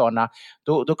 grevar och sådana,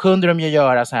 då kunde de ju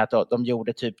göra så här att de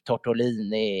gjorde typ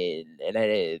tortellini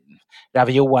eller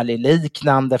ravioli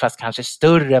liknande, fast kanske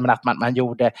större, men att man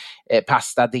gjorde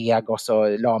pastadeg och så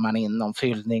la man in någon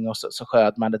fyllning och så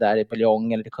sköt man det där i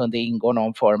buljong, eller det kunde ingå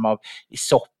någon form av i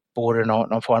soppa sopor i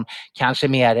någon form. Kanske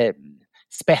mer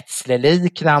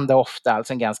spätzleliknande ofta,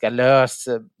 alltså en ganska lös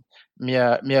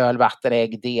mjöl, vatten,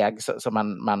 ägg, deg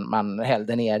som man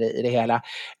hällde ner i det hela.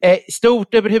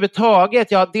 Stort överhuvudtaget,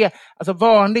 alltså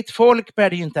vanligt folk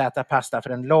började ju inte äta pasta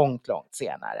förrän långt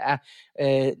senare.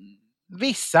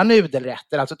 Vissa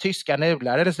nudelrätter, alltså tyska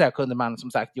nudlar eller så där, kunde man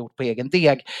som sagt gjort på egen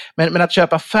deg. Men att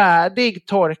köpa färdig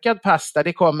torkad pasta,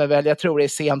 det kommer väl, jag tror det är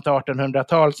sent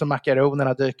 1800-tal som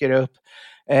makaronerna dyker upp.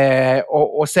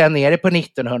 Och sen är det på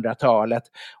 1900-talet.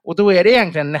 Och då är det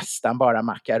egentligen nästan bara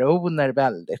makaroner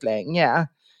väldigt länge.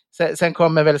 Sen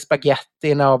kommer väl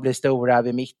spagettina att bli stora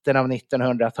vid mitten av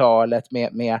 1900-talet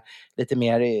med lite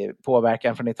mer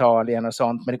påverkan från Italien och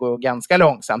sånt. Men det går ganska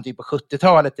långsamt. Typ på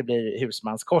 70-talet det blir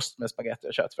husmanskost med spagetti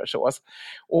och köttfärssås.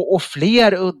 Och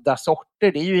fler udda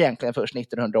sorter, det är ju egentligen först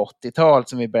 1980-tal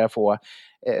som vi börjar få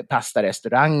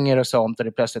pastarestauranger och sånt, och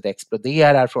det plötsligt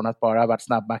exploderar från att bara ha varit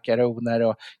snabbmakaroner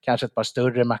och kanske ett par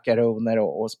större makaroner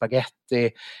och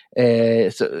spaghetti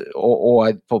och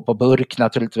på burk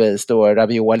naturligtvis då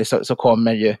ravioli, så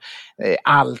kommer ju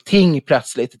allting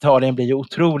plötsligt. Italien blir ju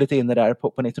otroligt inne där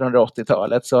på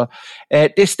 1980-talet, så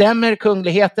det stämmer,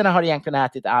 kungligheterna har egentligen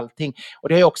ätit allting, och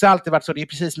det har ju också alltid varit så. Det är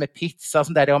precis med pizza och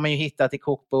sånt där, det har man ju hittat i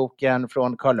kokboken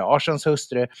från Carl Larssons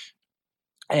hustru.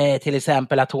 Till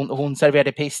exempel att hon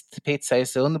serverade pizza i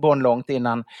Sundborn långt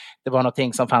innan det var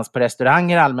någonting som fanns på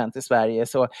restauranger allmänt i Sverige.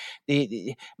 Så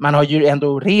man har ju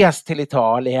ändå rest till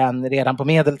Italien redan på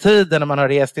medeltiden, och man har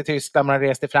rest till Tyskland, man har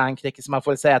rest till Frankrike, så man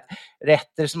får säga att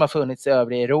rätter som har funnits i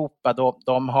övriga Europa,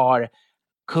 de har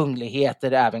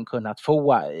kungligheter även kunnat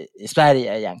få i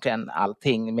Sverige egentligen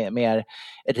allting. Mer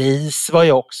ris var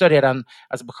ju också redan,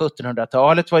 alltså på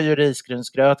 1700-talet var ju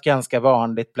risgrynsgröt ganska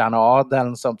vanligt bland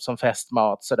adeln som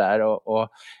festmat sådär, och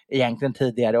egentligen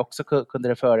tidigare också kunde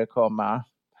det förekomma.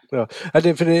 Ja,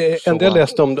 för det enda jag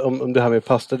läste om det här med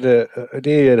pasta, det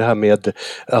är det här med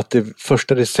att det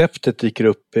första receptet dyker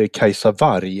upp Kajsa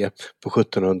Warg på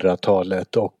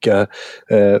 1700-talet, och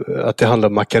att det handlar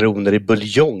om makaroner i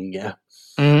buljong.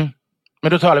 Mm.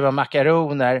 Men då talar vi om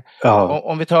makaroner. Ja.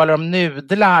 Om vi talar om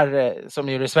nudlar, som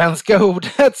är det svenska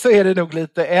ordet, så är det nog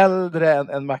lite äldre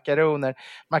än makaroner.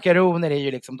 Makaroner är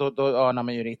ju liksom, då anar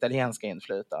man ju det italienska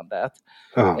inflytandet.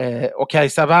 Ja. Och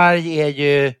Kajsa Warg är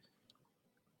ju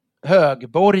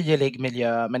högborgerlig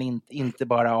miljö, men inte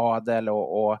bara adel,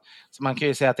 och så man kan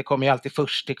ju säga att det kommer ju alltid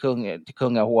först till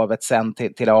kungahovet, sen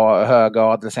till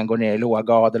högadel, sen går ner i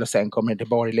lågadel och sen kommer det till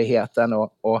borgerligheten,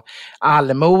 och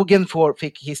allmogen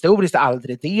fick historiskt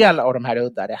aldrig del av de här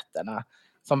udda rätterna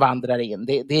som vandrar in.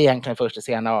 Det är egentligen först i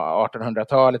sena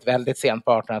 1800-talet, väldigt sent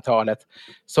på 1800-talet,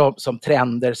 som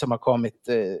trender som har kommit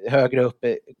högre upp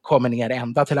kommer ner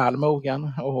ända till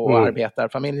allmogen och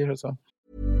arbetarfamiljer och så.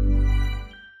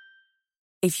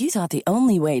 If you thought the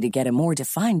only way to get a more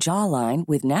defined jawline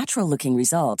with natural-looking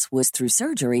results was through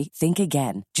surgery, think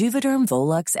again. Juvederm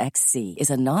Volux XC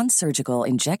is a non-surgical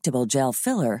injectable gel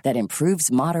filler that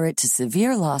improves moderate to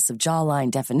severe loss of jawline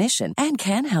definition and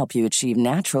can help you achieve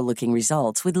natural-looking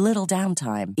results with little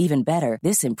downtime. Even better,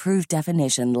 this improved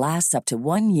definition lasts up to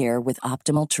 1 year with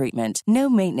optimal treatment. No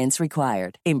maintenance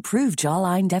required. Improve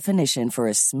jawline definition for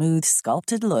a smooth,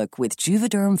 sculpted look with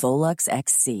Juvederm Volux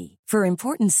XC. For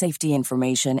important safety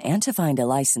information and to find a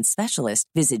licensed specialist,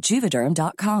 visit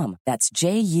Juvederm.com. That's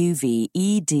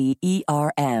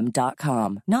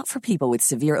JUVEDERM.com. Not for people with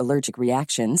severe allergic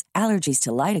reactions, allergies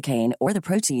to lidocaine, or the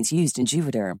proteins used in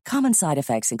Juvederm. Common side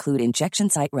effects include injection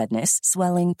site redness,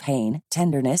 swelling, pain,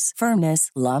 tenderness,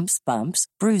 firmness, lumps, bumps,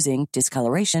 bruising,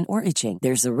 discoloration, or itching.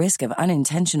 There's a risk of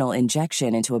unintentional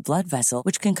injection into a blood vessel,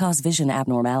 which can cause vision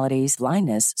abnormalities,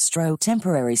 blindness, stroke,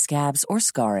 temporary scabs, or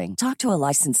scarring. Talk to a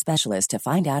licensed specialist to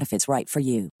find out if it's right for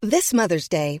you. This Mother's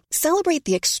Day, celebrate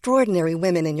the extraordinary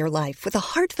women in your life with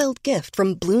a heartfelt gift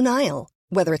from Blue Nile.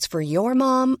 Whether it's for your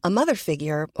mom, a mother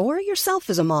figure, or yourself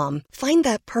as a mom, find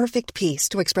that perfect piece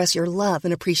to express your love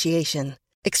and appreciation.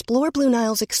 Explore Blue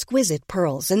Nile's exquisite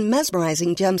pearls and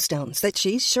mesmerizing gemstones that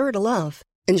she's sure to love.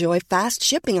 Enjoy fast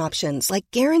shipping options like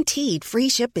guaranteed free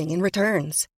shipping and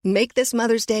returns. Make this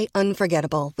Mother's Day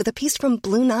unforgettable with a piece from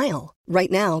Blue Nile.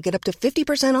 Right now, get up to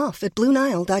 50% off at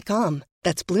BlueNile.com.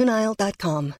 That's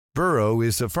BlueNile.com. Burrow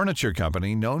is a furniture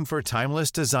company known for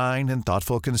timeless design and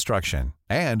thoughtful construction,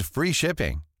 and free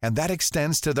shipping, and that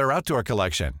extends to their outdoor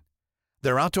collection.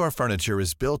 Their outdoor furniture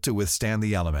is built to withstand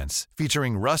the elements,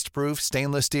 featuring rust-proof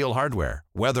stainless steel hardware,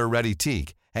 weather-ready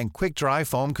teak, and quick-dry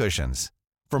foam cushions.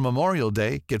 For Memorial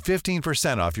Day, get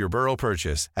 15% off your Burrow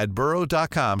purchase at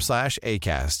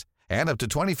burrow.com/acast, and up to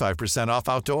 25% off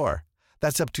outdoor.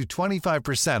 That's up to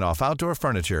 25% off outdoor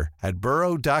furniture at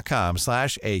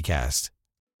burrow.com/acast.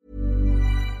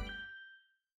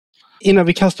 Innan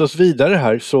vi kastar oss vidare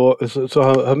här så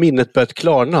har minnet börjat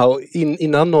klarna och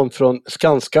innan någon från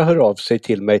Skanska hör av sig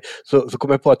till mig så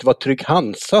kom jag på att det var Trygg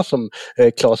Hansa som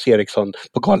Claes Eriksson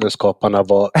på Galenskaparna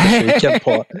var besviken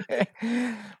på.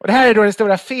 Och det här är då det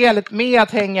stora felet med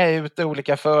att hänga ut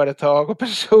olika företag och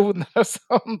personer och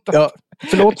sånt. Ja,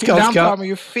 förlåt Skanska. Ibland har man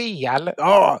ju fel.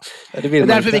 Ja, det vill det är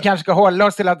därför inte. vi kanske ska hålla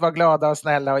oss till att vara glada och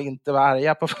snälla och inte vara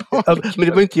arga på folk. Ja, men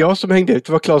det var inte jag som hängde ut,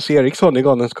 det var Claes Eriksson i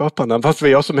Galenskaparna. Fast det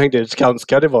var jag som hängde ut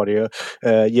Skanska, det var det ju.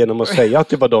 Genom att säga att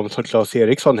det var de som Claes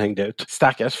Eriksson hängde ut.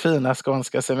 Stackars fina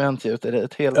skånska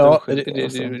cementgjuteriet. Helt ja,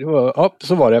 oskyldigt.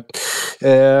 Så var det.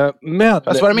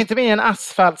 Fast var de inte med i en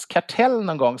asfaltskartell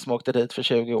någon gång som åkte dit för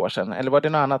 20 år sedan? Eller var det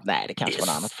något annat? Nej, det kanske var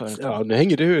något annat företag. Ja, nu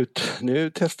hänger du ut.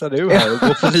 Nu testar du här och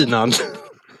går på linan.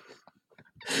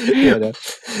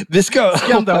 Vi ska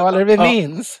skandaler vi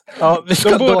minns. Ja, vi ska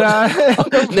de båda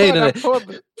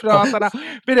poddpratarna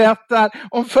berättar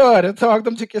om företag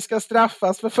de tycker ska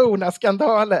straffas för forna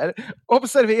skandaler.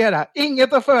 Observera,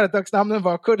 inget av företagsnamnen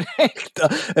var korrekt.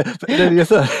 Det är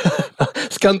så här,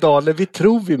 skandaler vi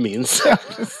tror vi minns.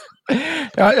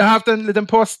 Jag har haft en liten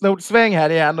Postnord-sväng här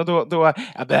igen och då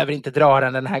jag behöver inte dra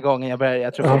den här gången.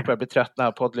 Jag tror folk börjar bli tröttna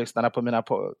av poddlyssnarna på mina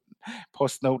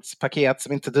Postnords-paket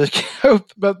som inte dyker upp.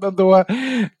 Men då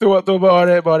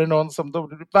var det någon som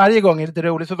varje gång är det lite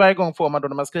roligt, för varje gång får man då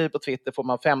när man skriver på Twitter får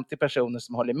man 50 personer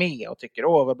som håller med och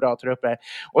tycker vad bra tar upp det här.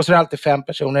 Och så är det alltid 5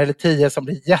 personer eller 10 som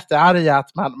blir jättearga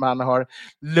att man har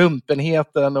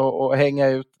lumpenheten och hänga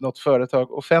ut något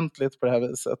företag offentligt på det här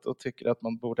viset och tycker att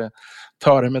man borde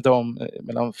ta det med dem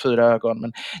mellan 4 ögon.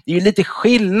 Men det är ju lite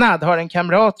skillnad. Har en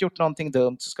kamrat gjort någonting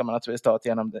dumt så ska man naturligtvis ta det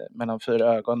genom det mellan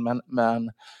 4 ögon.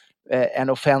 Men en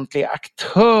offentlig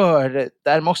aktör,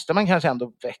 där måste man kanske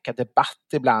ändå väcka debatt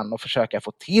ibland och försöka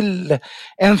få till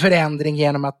en förändring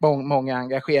genom att många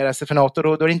engagerar sig för något. Och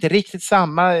då är det inte riktigt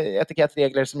samma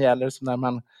etikettregler som gäller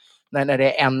som när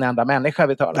det är en enda människa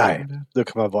vi talar om. Nej, då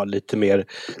kan man vara lite mer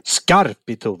skarp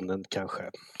i tonen kanske.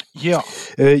 Ja.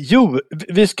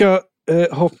 Vi ska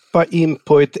hoppa in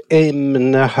på ett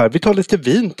ämne här. Vi tar lite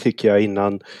vin tycker jag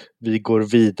innan vi går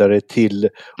vidare till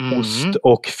ost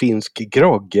och finsk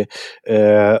grogg.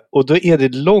 Och då är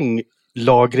det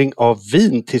långlagring av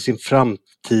vin till sin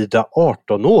framtida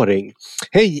 18-åring.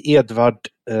 Hej Edvard,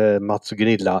 Mats och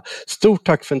Gunilla. Stort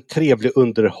tack för en trevlig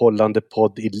underhållande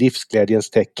podd i livsglädjens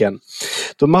tecken.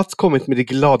 Då Mats kommit med det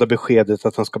glada beskedet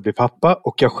att han ska bli pappa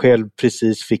och jag själv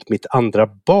precis fick mitt andra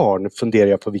barn funderar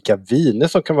jag på vilka viner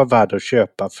som kan vara värda att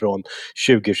köpa från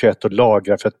 2021 och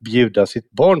lagra för att bjuda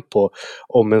sitt barn på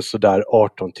om en sådär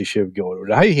 18-20 år. Och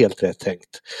det här är ju helt rätt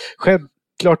tänkt.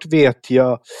 Självklart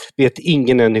vet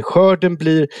ingen än hur skörden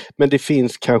blir, men det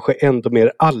finns kanske ändå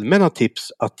mer allmänna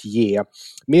tips att ge.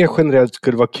 Mer generellt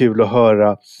skulle det vara kul att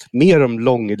höra mer om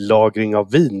långlagring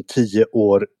av vin 10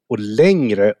 år och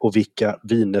längre och vilka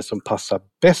viner som passar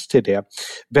bäst till det.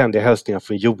 Vänliga hälsningar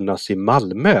från Jonas i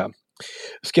Malmö.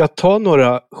 Ska jag ta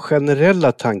några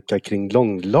generella tankar kring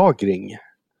långlagring?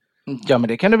 Ja, men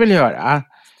det kan du väl göra.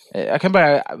 Jag kan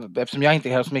bara, eftersom jag inte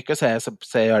har så mycket att säga så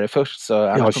säger jag det först så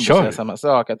annars kommer jag säga samma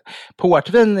sak. Att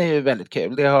portvin är ju väldigt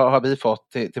kul. Det har vi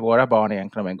fått till våra barn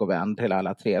egentligen om en god vän till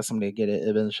alla 3 som ligger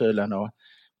i vinkylen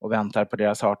och väntar på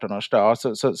deras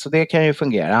 18-årsdag. Så det kan ju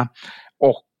fungera.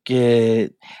 Och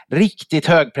riktigt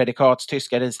högpredikats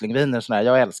tyska Rieslingviner sådär,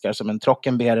 jag älskar som en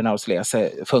Trockenbeeren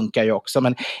Auslese funkar ju också,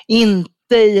 men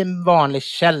inte i en vanlig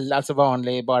källa, alltså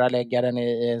vanlig bara lägga den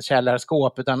i en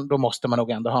källarskåp, utan då måste man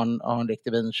nog ändå ha en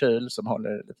riktig vinkyl som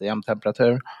håller lite jämn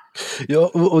temperatur.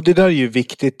 Ja, och det där är ju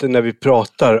viktigt när vi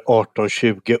pratar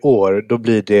 18-20 år, då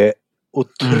blir det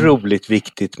otroligt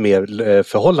viktigt med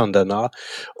förhållandena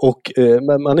och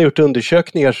man har gjort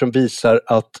undersökningar som visar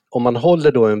att om man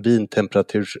håller då en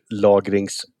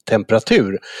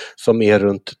vintemperaturs-lagringstemperatur som är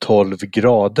runt 12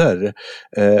 grader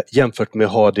jämfört med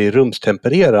att ha det i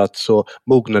rumstempererat så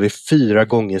mognar det 4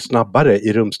 gånger snabbare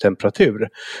i rumstemperatur.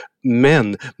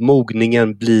 Men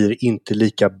mogningen blir inte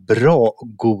lika bra,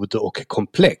 god och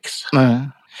komplex.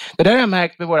 Det där har jag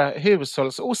märkt med våra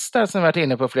hushållsostar som vi varit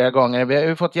inne på flera gånger. Vi har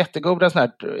ju fått jättegoda såna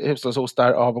här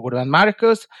hushållsostar av vår vän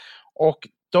Marcus. Och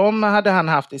de hade han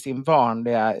haft i sin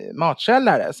vanliga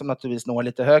matkällare som naturligtvis når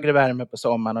lite högre värme på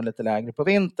sommaren och lite lägre på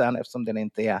vintern eftersom den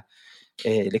inte är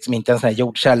liksom inte en sån här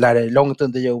jordkällare långt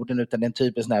under jorden utan det är en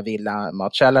typisk sån här villa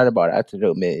matkällare, bara ett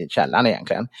rum i källaren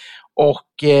egentligen.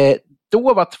 Och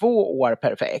då var 2 år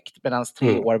perfekt medan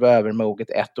 3 år var övermoget,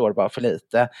 1 år var för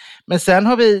lite. Men sen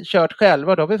har vi kört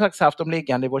själva, då har vi faktiskt haft dem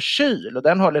liggande i vår kyl och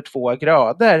den håller 2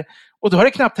 grader. Och då har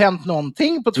det knappt hänt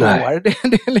någonting på 2 år.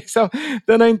 Det är liksom,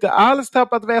 den har inte alls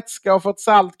tappat vätska och fått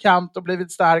saltkant och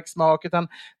blivit stark smak, utan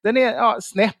den är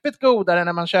snäppet godare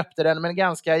när man köpte den, men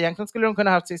egentligen skulle de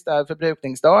kunna haft sista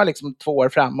förbrukningsdag liksom 2 år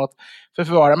framåt. För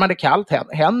förvarar man det kallt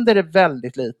händer det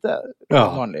väldigt lite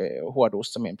vanlig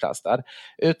hårdost som är inplastad.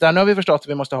 Utan nu har vi förstått att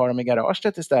vi måste ha dem i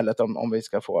garaget istället om vi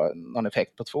ska få någon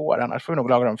effekt på 2 år. Annars får vi nog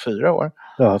lagra dem 4 år.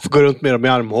 Ja, får gå runt med dem i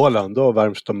armhålan, då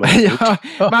värms de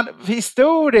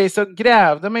historiskt så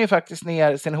grävde man ju faktiskt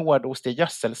ner sin hårdost i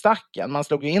gödselstacken. Man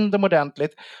slog ju in dem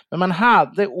ordentligt, men man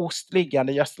hade ost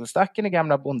liggande i gödselstacken i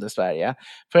gamla bondesverige.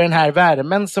 För den här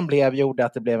värmen som gjorde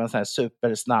att det blev en sån här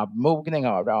supersnabb mogning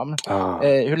av dem.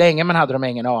 Hur länge man hade de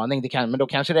ingen aning, men då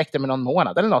kanske räckte med någon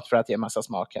månad eller något för att ge massa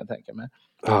smak, kan jag tänka mig.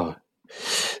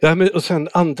 Ja, men, och sen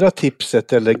andra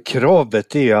tipset eller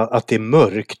kravet är att det är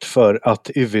mörkt, för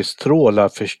att UV-strålar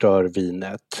förstör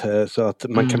vinet. Så att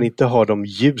man kan inte ha dem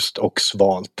ljust och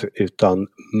svalt, utan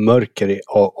mörker är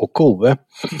A och O.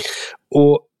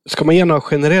 Och ska man ge några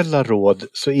generella råd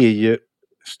så är ju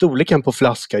storleken på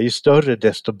flaska, ju större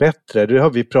desto bättre. Det har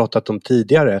vi pratat om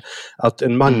tidigare, att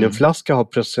en magnumflaska har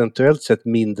procentuellt sett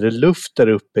mindre luft där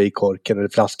uppe i korken eller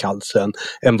flaskhalsen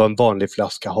än vad en vanlig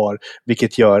flaska har,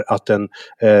 vilket gör att den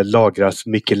lagras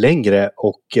mycket längre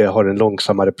och har en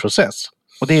långsammare process.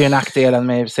 Och det är ju nackdelen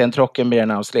med sen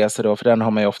Trockenbeeren Auslese då, för den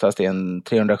har man ju oftast i en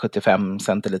 375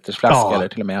 centiliters flaska eller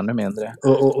till och med ännu mindre.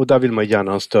 Och där vill man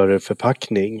gärna ha en större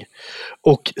förpackning.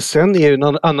 Och sen är det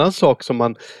en annan sak som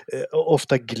man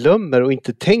ofta glömmer och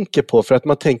inte tänker på, för att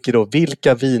man tänker då,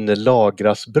 vilka viner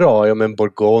lagras bra? Ja, men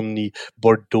Bourgogne,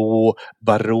 Bordeaux,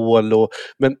 Barolo.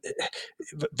 Men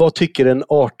vad tycker en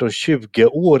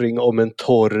 18-20-åring om en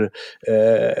torr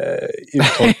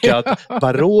uttorkad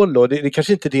Barolo? Det är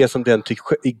kanske inte det som den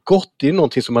tycker är gott. Det är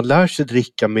någonting som man lär sig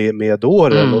dricka med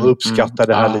åren och uppskatta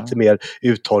det här lite mer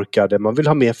uttorkade. Man vill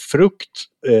ha mer frukt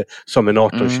som en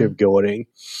 18-20-åring.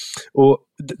 Och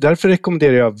därför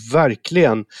rekommenderar jag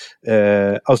verkligen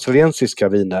australiensiska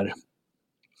viner.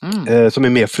 Som är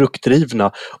mer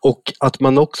fruktdrivna, och att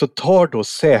man också tar då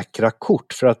säkra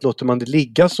kort, för att låter man det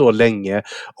ligga så länge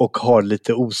och har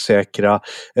lite osäkra,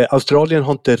 Australien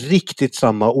har inte riktigt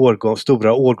samma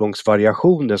stora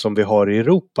årgångsvariationer som vi har i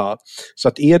Europa, så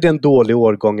att är det en dålig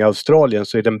årgång i Australien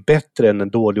så är den bättre än en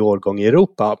dålig årgång i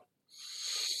Europa.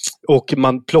 Och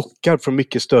man plockar från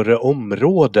mycket större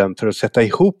områden för att sätta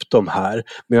ihop de här.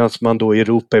 Medan man då i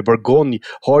Europa, i Bourgogne,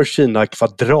 har sina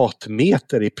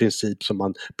kvadratmeter i princip som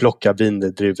man plockar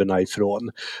vindruvorna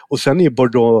ifrån. Och sen är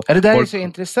Bordeaux... Det där är så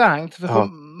intressant. För på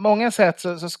många sätt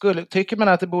så tycker man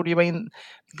att det borde ju vara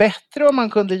bättre om man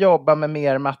kunde jobba med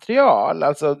mer material.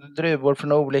 Alltså druvor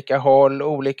från olika håll,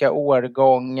 olika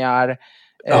årgångar.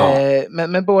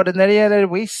 Men både när det gäller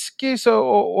whisky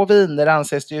och viner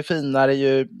anses det ju finare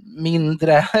ju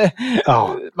mindre.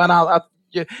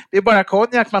 Det är bara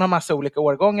konjak man har massa olika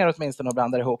årgångar åtminstone och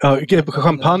blandar ihop.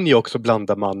 Champagne också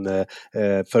blandar man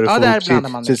för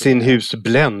att få sin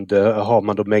husblend, har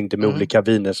man då mängder med olika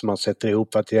viner som man sätter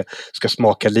ihop för att det ska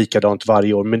smaka likadant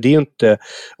varje år. Men det är inte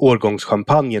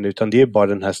årgångschampagnen, utan det är bara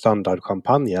den här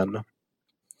standardchampagnen.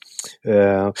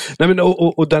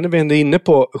 Och där är vi ändå inne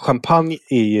på, champagne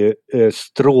är ju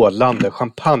strålande.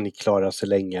 Champagne klarar sig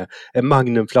länge. En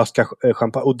magnumflaska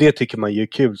champagne, och det tycker man ju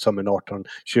är kul som en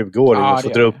 18-20-åring att få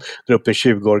dra upp en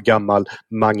 20 år gammal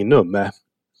magnum.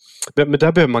 Men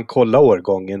där behöver man kolla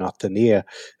årgången, att den är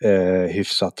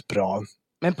hyfsat bra.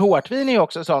 Men portvin är ju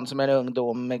också sånt som en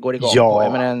ungdom går igång på.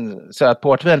 Men en söt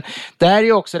portvin. Där är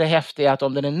ju också det häftiga att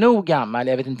om den är nog gammal,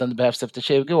 jag vet inte om det behövs efter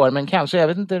 20 år, men kanske, jag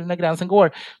vet inte när gränsen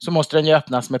går, så måste den ju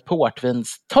öppnas med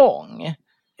portvinstång.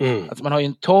 Alltså man har ju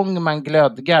en tång man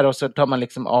glödgar och så tar man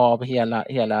liksom av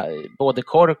hela både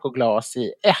kork och glas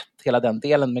i hela den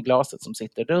delen med glaset som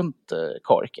sitter runt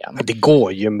korken. Det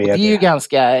går ju med. Och det är ju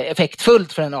ganska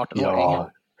effektfullt för en 18-åring.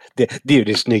 Ja. Det är ju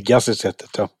det snyggaste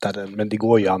sättet att öppna den, men det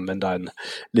går ju att använda en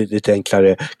lite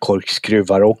enklare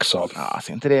korkskruvar också. Ja,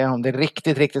 alltså inte det om det är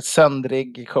riktigt, riktigt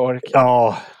söndrig kork.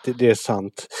 Ja, det är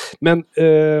sant. Men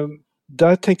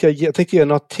där tänkte jag ge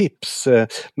några tips.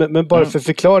 Men bara för att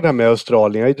förklara det här med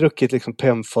Australien. Jag har ju druckit liksom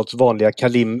Penfolds vanliga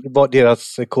Kalim,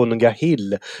 deras Konunga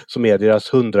Hill, som är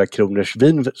deras 100-kronors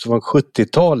vin från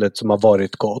 70-talet som har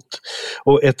varit gott.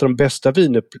 Och ett av de bästa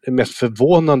mest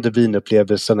förvånande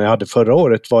vinupplevelserna jag hade förra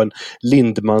året var en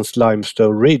Lindmans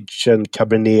Limestone Ridge, en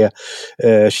Cabernet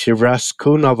Shiraz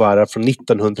Coonawarra från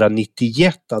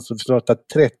 1991, alltså snart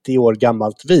 30 år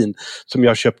gammalt vin som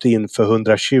jag köpte in för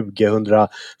 120-150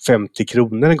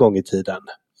 kronor en gång i tiden.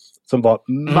 som var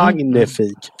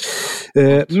magnifik.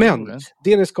 Men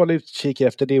det ni ska hålla utkik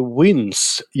efter, det är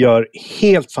Wynns gör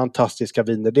helt fantastiska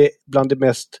viner. Det är bland det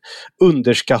mest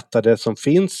underskattade som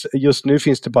finns. Just nu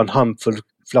finns det bara en handfull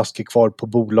flaskor kvar på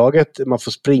bolaget. Man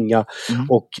får springa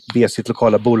och be sitt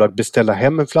lokala bolag beställa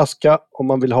hem en flaska om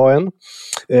man vill ha en.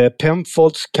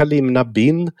 Penfolds Kalimna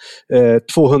Bin,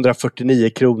 249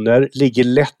 kronor, ligger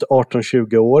lätt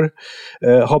 18-20 år.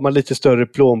 Har man lite större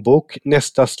plånbok,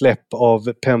 nästa släpp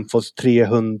av Penfolds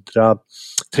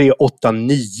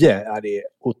 389 är det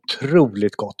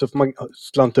otroligt gott. Då får man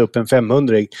slanta upp en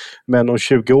 500, men om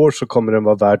 20 år så kommer den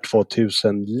vara värd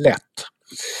 2000 lätt.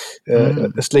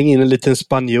 Släng in en liten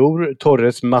spanjor,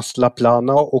 Torres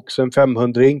Maslaplana, också en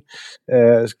 500.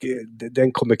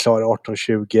 Den kommer klara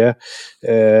 18-20.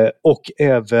 Och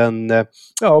även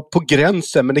på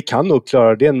gränsen, men det kan nog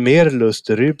klara det, en Merlust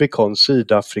Rubicon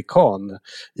Sydafrikan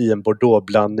i en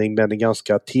Bordeaux-blandning, men en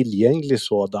ganska tillgänglig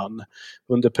sådan.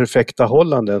 Under perfekta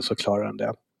hållanden så klarar den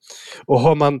det. Och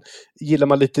gillar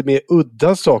man lite mer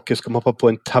udda saker ska man hoppa på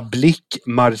en Tablik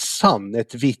Marsanne,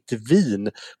 ett vitt vin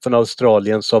från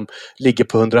Australien som ligger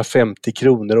på 150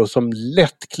 kronor och som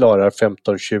lätt klarar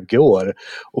 15-20 år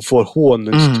och får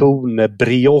honungston,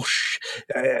 brioche.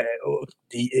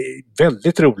 Det är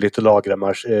väldigt roligt att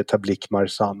lagra Tablik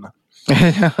Marsanne.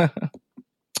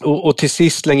 Och till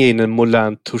sist slänga in en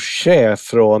Moulin Touché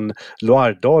från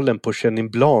Loiredalen på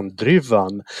Chenin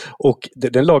Blanc-druvan. Och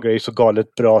den lagrar ju så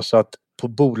galet bra så att på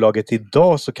bolaget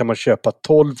idag så kan man köpa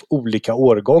 12 olika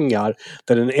årgångar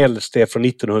där den äldste är från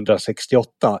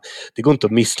 1968. Det går inte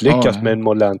att misslyckas med en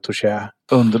Moulin Touché.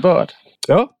 Underbart.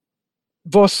 Ja.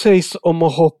 Vad sägs om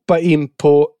att hoppa in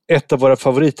på ett av våra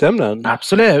favoritämnen?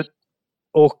 Absolut.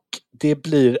 Och det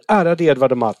blir ärade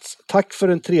Edvard och Mats. Tack för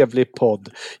en trevlig podd.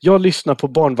 Jag lyssnar på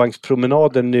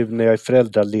barnvagnspromenaden nu när jag är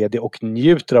föräldraledig och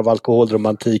njuter av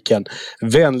alkoholromantiken.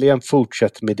 Vänligen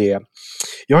fortsätt med det.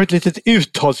 Jag har ett litet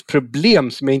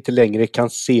uttalsproblem som jag inte längre kan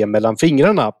se mellan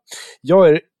fingrarna. Jag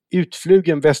är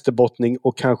utflugen västerbottning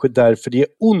och kanske därför det är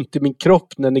ont i min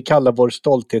kropp när ni kallar vår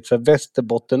stolthet för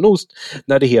västerbottenost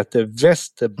när det heter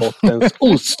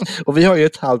Västerbottensost. Och vi har ju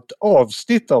ett halvt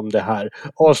avsnitt om det här.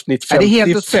 Avsnitt 55. Det är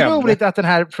helt otroligt att den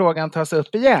här frågan tas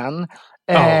upp igen.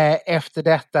 Efter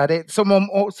detta. Det är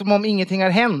som om ingenting har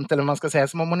hänt, eller vad man ska säga.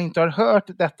 Som om hon inte har hört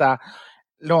detta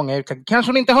långa utlägg. Kanske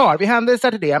hon inte har. Vi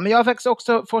hänvisar till det. Men jag har faktiskt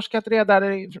också forskat redan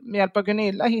med hjälp av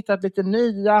Gunilla, hittat lite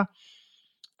nya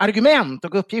argument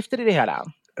och uppgifter i det hela.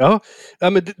 Ja,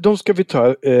 men de ska vi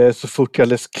ta så fort jag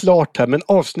läst klart här. Men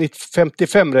avsnitt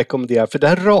 55 rekommenderar, för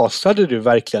där rasade du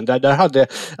verkligen. Där hade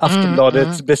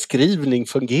Aftonbladets beskrivning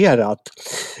fungerat.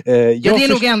 Det är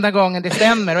nog enda gången det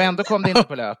stämmer och ändå kom det inte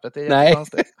på löpet. Det är nej.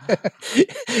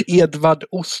 Edvard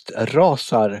Ost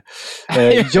rasar.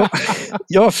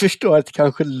 Jag förstår att det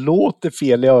kanske låter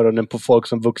fel i öronen på folk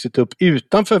som vuxit upp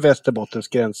utanför Västerbottens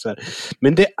gränser.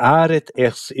 Men det är ett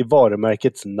S i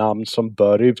varumärkets namn som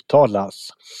bör uttalas.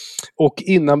 Och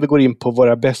innan vi går in på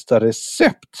våra bästa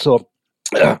recept så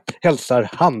hälsar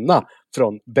Hanna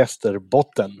från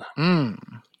Västerbotten.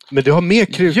 Men du har mer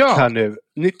krut här nu.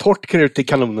 Torrt krut i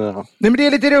kanonerna. Nej, men det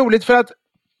är lite roligt för att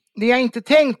det jag inte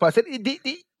tänkt på. Alltså,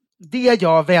 det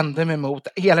jag vänder mig mot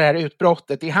hela det här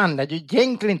utbrottet, det handlar ju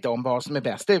egentligen inte om vad som är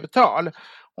bäst uttal.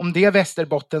 Om det är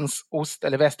Västerbottens ost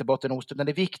eller Västerbottenost, utan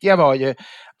det viktiga var ju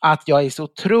att jag är så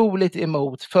otroligt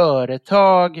emot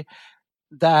företag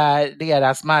där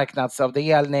deras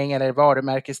marknadsavdelning eller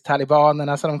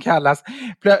varumärkestalibanerna som de kallas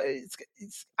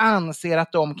anser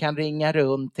att de kan ringa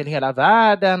runt till hela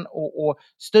världen och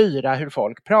styra hur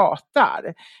folk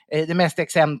pratar. Det mest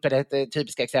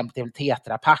typiska exemplet är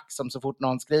Tetra Pak, som så fort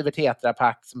någon skriver Tetra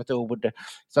Pak som ett ord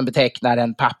som betecknar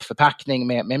en pappförpackning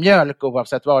med mjölk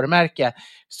oavsett varumärke,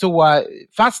 så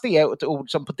fast det är ett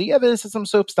ord som på det viset som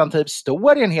substantiv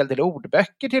står i en hel del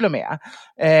ordböcker till och med,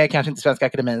 kanske inte Svenska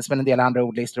Akademins men en del andra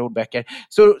ordlistor och ordböcker,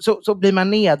 så blir man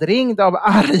nedringd av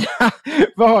arga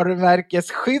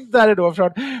varumärkesskyddare då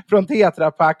från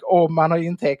Tetra Pak om man i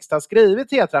en text har skrivit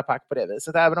Tetra Pak på det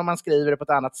viset, även om man skriver det på ett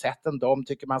annat sätt än de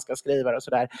tycker man ska skriva det och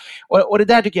sådär. Och det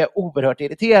där tycker jag är oerhört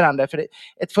irriterande, för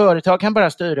ett företag kan bara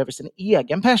styra över sin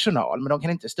egen personal, men de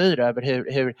kan inte styra över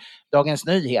hur Dagens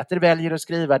Nyheter väljer att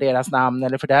skriva deras namn,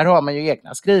 eller för där har man ju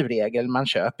egna skrivregler. Man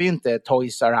köper ju inte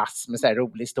Toys R Us med så här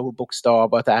rolig stor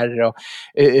bokstav och ett R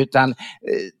utan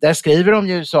där skriver de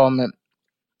ju som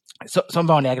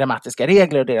vanliga grammatiska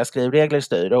regler och deras skrivregler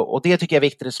styr. Och det tycker jag är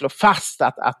viktigt att slå fast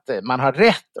att man har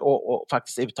rätt och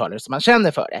faktiskt uttalar det som man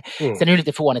känner för det. Sen är det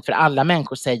lite fånigt, för alla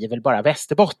människor säger väl bara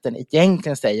Västerbotten.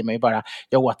 Egentligen säger man ju bara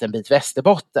jag åt en bit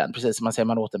Västerbotten, precis som man säger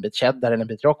man åt en bit cheddar eller en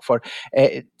bit Roquefort.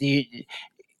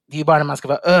 det är ju bara när man ska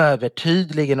vara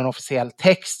övertydlig i en officiell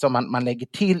text som man lägger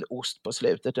till ost på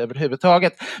slutet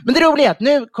överhuvudtaget. Men det roliga är att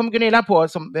nu kommer Gunilla på,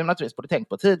 som vi naturligtvis borde tänkt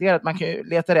på tidigare, att man kan ju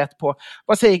leta rätt på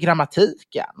vad säger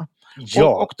grammatiken.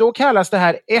 Ja. Och då kallas det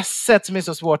här s-et som är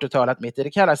så svårt uttalat mitt i,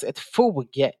 det kallas ett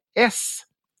foge-s.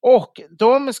 Och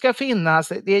de ska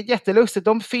finnas, det är jättelustigt,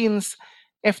 de finns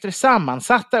efter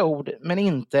sammansatta ord men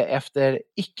inte efter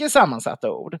icke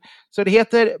sammansatta ord. Så det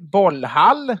heter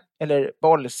bollhall eller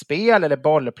bollspel eller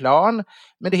bollplan,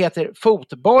 men det heter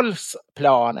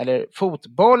fotbollsplan eller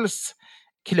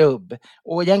fotbollsklubb.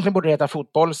 Och egentligen borde det heta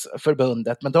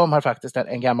fotbollsförbundet, men de har faktiskt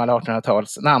en gammal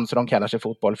 1800-talsnamn så de kallar sig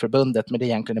fotbollförbundet, men det är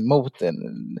egentligen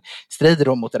strider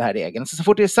då mot den här regeln. Så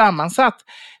fort det är sammansatt,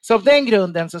 så av den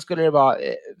grunden så skulle det vara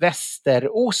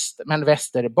västerost, men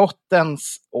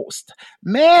Västerbottens ost.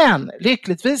 Men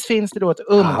lyckligtvis finns det då ett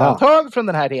undantag från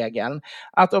den här regeln,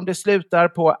 att om det slutar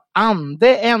på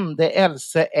ande, ände,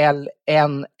 else, l,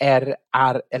 n, r,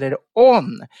 r eller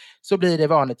on, så blir det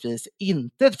vanligtvis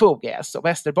inte ett foge-s. Och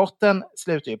Västerbotten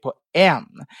slutar ju på n,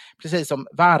 precis som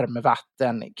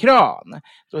varmvattenkran.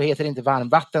 Då heter det inte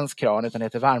varmvattenskran utan det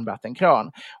heter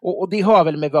varmvattenkran. Och det har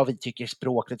väl med vad vi tycker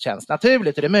språkligt känns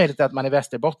naturligt. Och det är möjligt att man i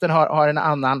Västerbotten har en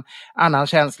annan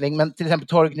känsling. Men till exempel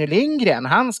Torgny Lindgren,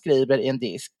 han skriver i en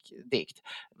dikt: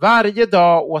 varje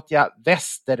dag åt jag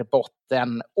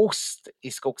Västerbottenost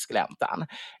i skogsgläntan.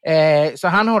 Så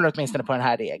han håller åtminstone på den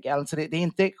här regeln. Så det är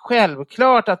inte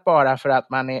självklart att bara för att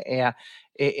man är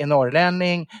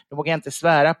norrlänning, då vågar jag inte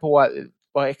svära på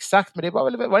vad exakt, men det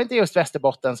var det inte just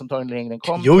Västerbotten som Torgny Lindgren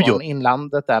kom från,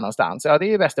 inlandet där någonstans? Ja, det är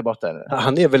ju Västerbotten.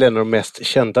 Han är väl en av de mest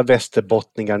kända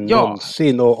västerbottningar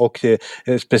någonsin och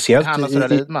speciellt han och Sara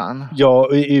Lidman. Ja,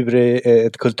 ur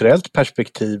ett kulturellt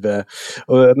perspektiv.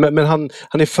 Men han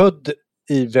är född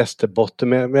i Västerbotten,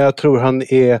 men jag tror han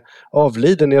är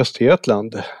avliden i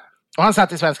Östergötland. Och han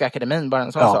satt i Svenska Akademin, bara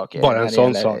en sån sak. Bara en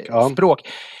sån sak, språk.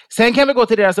 Sen kan vi gå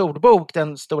till deras ordbok,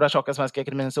 den stora tjocka Svenska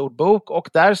Akademins ordbok, och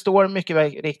där står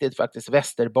mycket riktigt faktiskt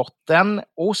Västerbotten,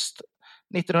 ost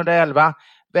 1911,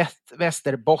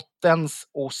 Västerbottens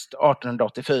ost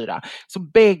 1884. Så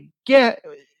bägge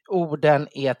orden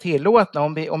är tillåtna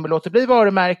om vi låter bli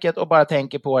varumärket och bara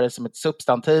tänker på det som ett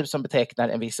substantiv som betecknar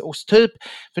en viss osttyp.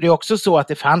 För det är också så att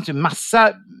det fanns ju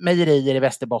massa mejerier i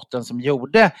Västerbotten som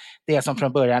gjorde det som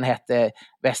från början hette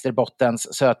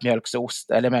Västerbottens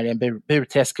sötmjölksost, eller möjligen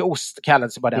Burträskost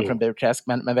kallades bara den från Burträsk,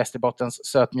 men Västerbottens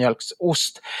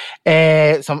sötmjölksost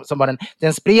som var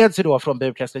den spreds ju då från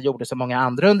Burträsk och gjorde så många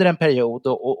andra under en period,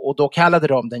 och då kallade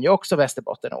de den ju också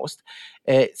Västerbottenost.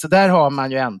 Så där har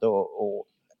man ju ändå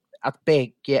att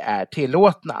bägge är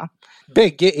tillåtna.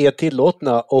 Bägge är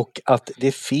tillåtna och att det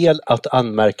är fel att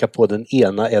anmärka på den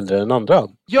ena eller den andra.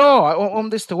 Ja, och om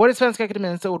det står i Svenska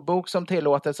Akademins ordbok som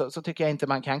tillåtet så tycker jag inte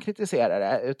man kan kritisera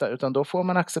det, utan då får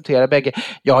man acceptera bägge.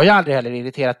 Jag har ju aldrig heller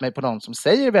irriterat mig på någon som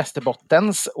säger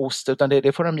Västerbottens ost, utan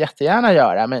det får de jättegärna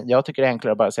göra, men jag tycker det är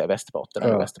enklare att bara säga Västerbotten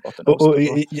eller Västerbottenost. Och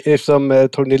eftersom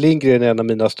Torgny Lindgren är en av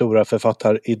mina stora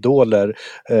författaridoler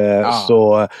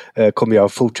så kommer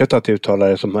jag fortsätta att uttala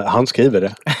det som han skriver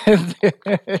det.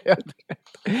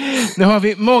 Nu har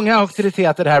vi många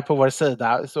auktoriteter här på vår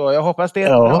sida, så jag hoppas det är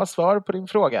ett bra svar på din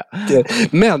fråga.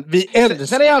 Men vi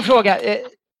Sen är jag en fråga.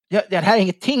 Det här har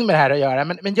ingenting med det här att göra,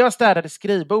 men jag städade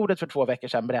skrivbordet för 2 veckor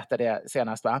sedan, berättade jag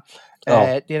senast, va?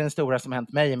 Det är den stora som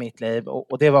hänt mig i mitt liv,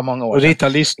 och det var många år sedan. Och Rita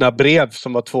lyssna brev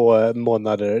som var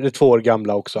 2 år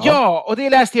gamla också. Ja, och det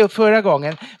läste jag upp förra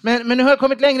gången. Men nu har jag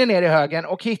kommit längre ner i högen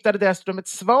och hittade dessutom ett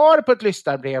svar på ett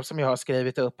lyssnarbrev som jag har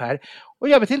skrivit upp här. Och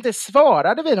jag vet inte,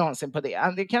 svarade vi någonsin på det?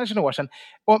 Det är kanske några år sedan.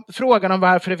 Och frågan om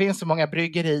varför det finns så många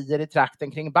bryggerier i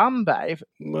trakten kring Bamberg.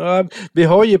 Vi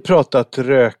har ju pratat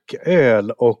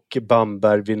rököl och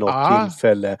Bamberg vid något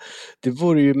tillfälle. Det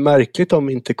vore ju märkligt om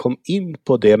vi inte kom in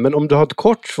på det. Men om du har ett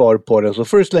kort svar på det så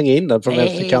får du slänga in den från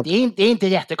vänsterkant. Det är inte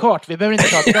jättekort. Vi behöver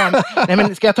inte ta det. Nej,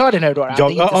 men ska jag ta det nu då? Ja,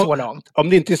 det är inte så långt. Om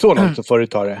det inte är så långt så får du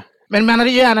ta det. Men man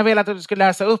hade ju gärna velat att du skulle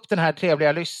läsa upp den här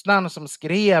trevliga lyssnaren som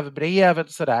skrev brevet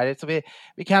och sådär. Så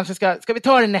vi kanske ska vi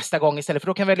ta det nästa gång istället, för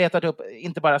då kan vi leta upp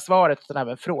inte bara svaret utan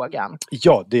även frågan.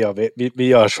 Ja, det gör vi. Vi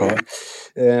gör så.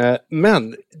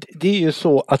 Men det är ju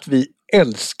så att vi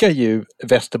älskar ju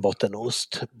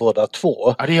Västerbottenost båda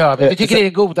två. Ja, det gör vi. Vi tycker det är det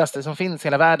godaste som finns i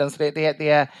hela världen. Så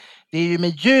det är ju med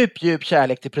djup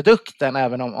kärlek till produkten,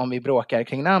 även om vi bråkar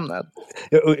kring namnet.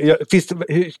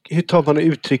 Hur tar man och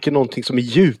uttrycker någonting som är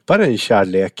djupare än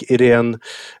kärlek? Är det en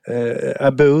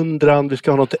beundran? Vi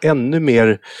ska ha något ännu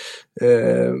mer,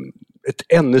 ett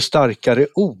ännu starkare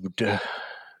ord.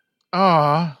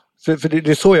 Ja. För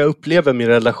det är så jag upplever min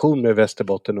relation med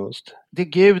västerbottenost. Det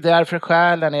Gud är för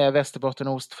själen är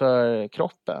västerbottenost för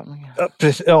kroppen.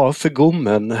 Ja, för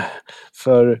gommen.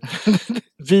 För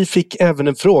vi fick även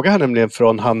en fråga här nämligen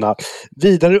från Hanna.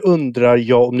 Vidare undrar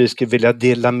jag om ni skulle vilja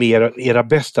dela med era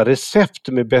bästa recept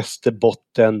med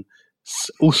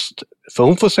västerbottensost. För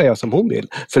hon får säga som hon vill,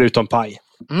 förutom paj.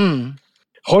 Mm.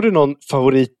 Har du någon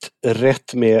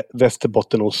favoriträtt med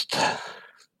västerbottenost?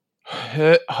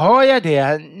 Har jag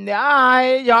det?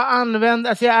 Nej,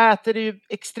 jag äter det ju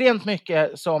extremt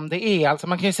mycket som det är. Alltså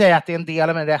man kan ju säga att det är en del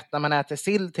av en rätt när man äter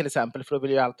sill till exempel. För då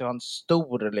vill ju alltid ha en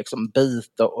stor liksom,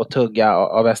 bit och tugga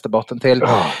av västerbotten till.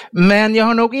 Men jag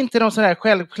har nog inte någon sån här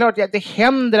självklart. Det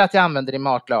händer att jag använder det i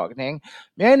matlagning.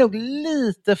 Men jag är nog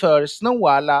lite för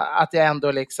snål att jag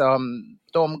ändå liksom...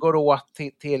 De går åt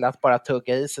till att bara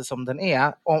tugga i sig som den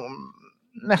är.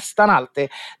 Nästan alltid.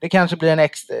 Det kanske blir en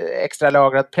extra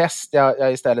lagrad präst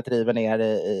jag istället river ner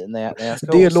i när jag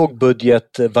ska det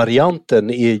lågbudgetvarianten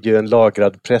är ju en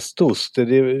lagrad prästost.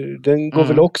 Den går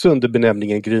väl också under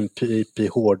benämningen grynpipig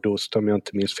hårdost om jag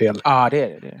inte minns fel. Ja, det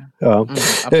är det. Ja.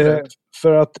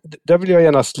 För att där vill jag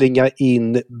gärna slinga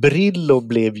in Brillo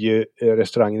blev ju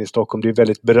restaurangen i Stockholm. Det är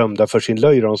väldigt berömda för sin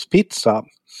löjromspizza.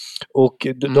 Och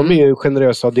de är ju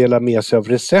generösa att dela med sig av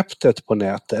receptet på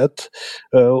nätet.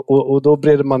 Och då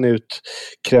breder man ut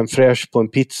crème fraîche på en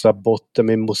pizzabotten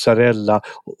med mozzarella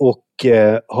och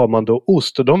har man då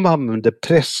ost. Och de använder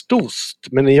prästost.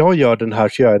 Men när jag gör den här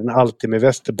så gör jag den alltid med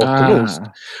västerbottenost.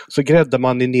 Så gräddar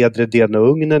man i nedre delen av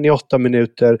ugnen i 8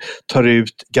 minuter. Tar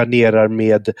ut, garnerar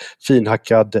med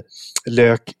finhackad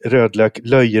lök, rödlök,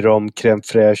 löjrom, crème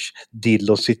fraîche,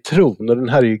 dill och citron. Och den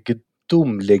här är ju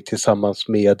domlig tillsammans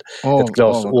med ett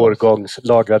glas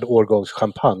lagrad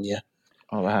årgångschampagne.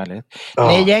 Vad härligt.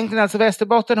 Nej, egentligen alltså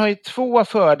Västerbotten har ju 2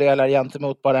 fördelar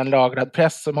gentemot bara en lagrad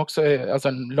press som också är, alltså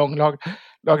en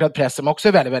lagrad press som också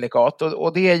är väldigt, väldigt gott.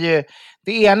 Och det är ju,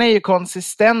 det ena är ju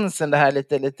konsistensen, det här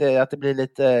lite att det blir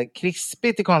lite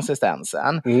krispigt i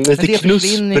konsistensen. Lite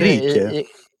knusprig.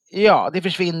 Ja, det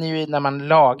försvinner ju när man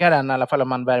lagar den, i alla fall om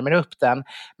man värmer upp den.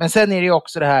 Men sen är det ju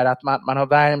också det här att man har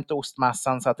värmt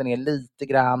ostmassan så att den är lite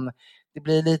grann, det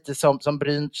blir lite som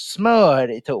brynt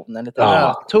smör i tonen, lite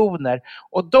rödtoner.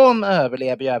 Och de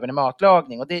överlever ju även i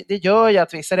matlagning. Och det gör ju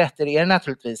att vissa rätter är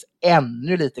naturligtvis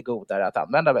ännu lite godare att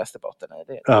använda västerbotten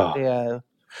i.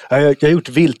 Jag har gjort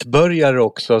viltburgare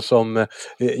också som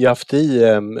jag haft i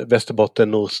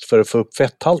västerbottenost för att få upp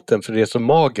fetthalten för det är så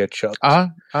magert kött.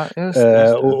 Just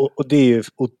det. Och det är ju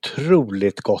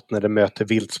otroligt gott när det möter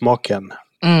viltsmaken.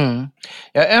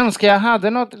 Jag önskar jag hade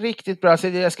något riktigt bra. Så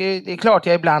det är klart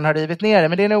jag ibland har rivit ner det,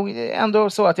 men det är nog ändå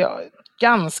så att jag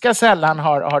ganska sällan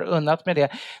har unnat med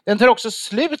det. Den tar också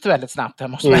slut väldigt snabbt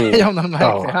hemma hos mig av någon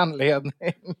märklig anledning.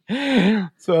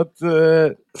 Så att...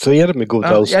 Så är det med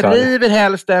goda ostar. Jag river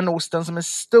helst den osten som är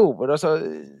stor. Och så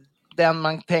den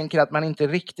man tänker att man inte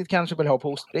riktigt kanske vill ha på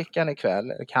ostbrickan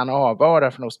ikväll. Eller kan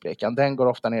avvara från ostbrickan. Den går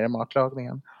ofta ner i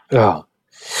matlagningen. Ja.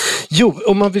 Jo,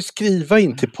 om man vill skriva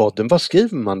in till podden, vad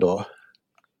skriver man då?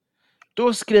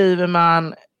 Då skriver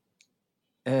man...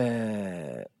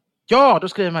 då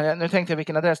skriver man, nu tänkte jag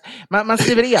vilken adress. Man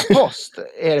skriver e-post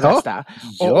är det bästa.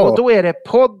 Och då är det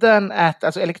podden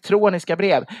alltså elektroniska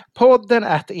brev.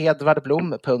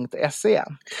 podden@edvardblom.se.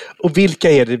 Och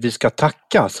vilka är det vi ska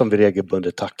tacka som vi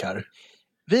regelbundet tackar?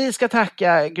 Vi ska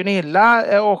tacka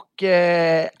Gunilla och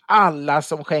alla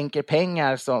som skänker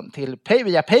pengar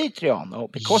via Patreon och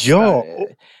bekostar.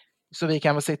 Så vi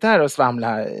kan väl sitta här och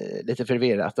svamla lite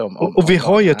förvirrat om och vi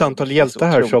har ju ett antal hjältar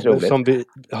här som vi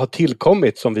har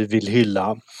tillkommit som vi vill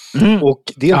hylla. Och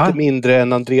det är inte mindre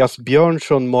än Andreas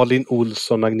Björnsson, Malin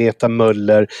Olsson, Agneta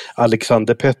Möller,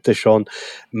 Alexander Pettersson,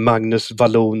 Magnus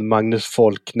Wallon, Magnus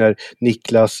Folkner,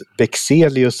 Niklas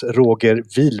Bexelius, Roger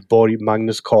Wilborg,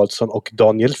 Magnus Karlsson och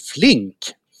Daniel Flink.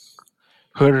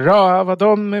 Hurra vad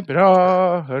de är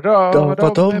bra, hurra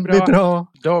vad de är bra.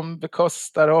 De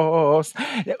bekostar oss.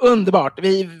 Det är underbart.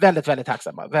 Vi är väldigt, väldigt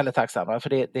tacksamma. För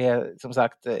det som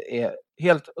sagt är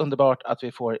helt underbart att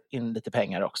vi får in lite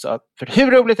pengar också. För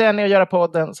hur roligt det än är att göra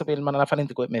podden så vill man i alla fall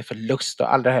inte gå med förlust.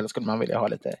 Och allra helst skulle man vilja ha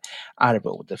lite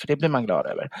arvode. För det blir man glad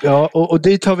över. Ja, och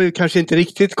dit har vi kanske inte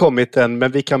riktigt kommit än.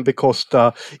 Men vi kan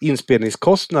bekosta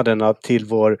inspelningskostnaderna till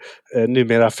vår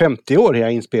numera 50-åriga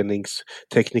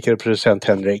inspelningstekniker och producent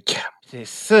Henrik.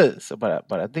 Precis, och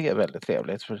bara det är väldigt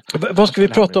trevligt. Vad ska vi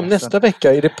prata om nästa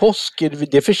vecka? Är det påsk?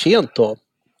 Det är för sent då?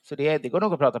 Så det går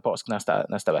nog att prata påsk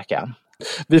nästa vecka.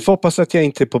 Vi får hoppas att jag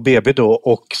inte är på BB då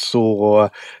och så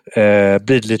blir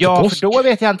det lite påsk. Ja, för då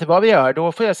vet jag inte vad vi gör.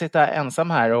 Då får jag sitta ensam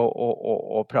här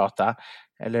och prata.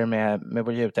 Eller med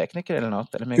vår ljudtekniker eller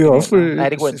något. Eller med Nej,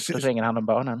 det går inte, så tar ingen hand om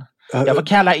barnen. Jag får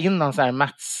kalla in någon sån här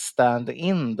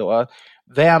Mats-stand-in då.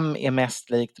 Vem är mest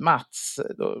likt Mats?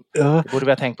 Det borde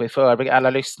vi ha tänkt på i förväg. Alla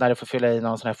lyssnare får fylla i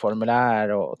någon sån här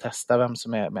formulär och testa vem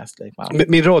som är mest lik Mats.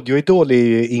 Min radioidol är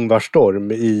ju Ingvar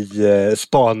Storm i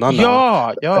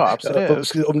Spanarna. Ja,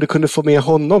 absolut. Om du kunde få med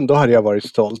honom, då hade jag varit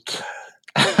stolt.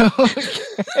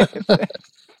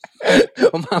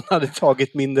 Om han hade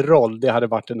tagit min roll, det hade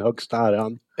varit den högsta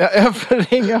äran. Jag får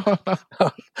ringa honom.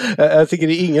 Jag tycker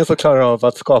det är ingen som klarar av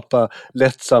att skapa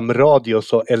lättsam radio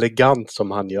så elegant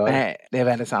som han gör. Nej, det är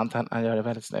väldigt sant. Han gör det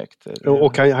väldigt snyggt.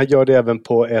 Och han gör det även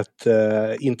på ett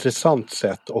intressant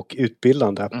sätt och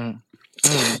utbildande.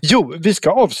 Jo, vi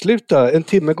ska avsluta. En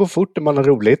timme går fort när man har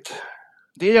roligt.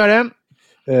 Det gör det.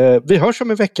 Vi hörs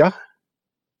om en vecka.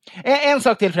 En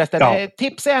sak till förresten. Ja.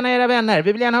 Tipsa gärna era vänner.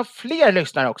 Vi vill gärna ha fler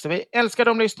lyssnare också. Vi älskar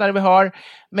de lyssnare vi har.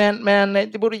 Men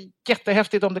det vore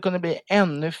jättehäftigt om det kunde bli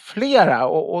ännu flera.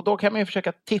 Och då kan man ju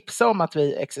försöka tipsa om att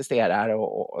vi existerar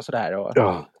och sådär.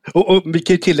 Ja. Och vi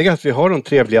kan ju tillägga att vi har de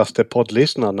trevligaste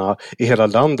poddlyssnarna i hela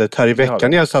landet. Här i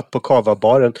veckan när jag satt på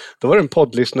Kavabaren, då var det en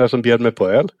poddlyssnare som bjöd mig på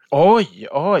öl. Oj.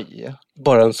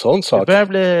 Bara en sån sak. Det börjar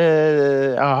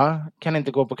bli... kan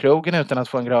inte gå på krogen utan att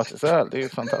få en gratis öl. Det är ju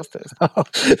fantastiskt.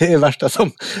 Det är det värsta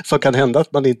som kan hända,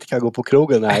 att man inte kan gå på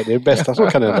krogen. Nej, det är det bästa som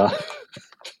kan hända.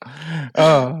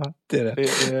 Ja, det är det.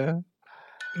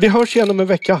 Vi hörs igen om en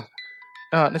vecka.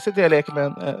 Ja, nu sitter jag och leker med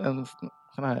en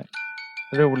sån här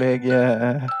rolig...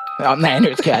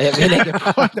 nu ska jag. Vi lägger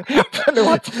på.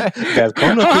 Förlåt.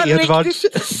 Välkomna till Edvards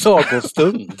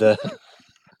sagostund.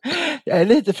 Jag är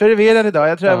lite förvirrad idag.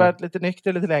 Jag tror jag har varit lite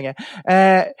nykter lite länge.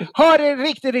 Ha det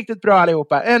riktigt, riktigt bra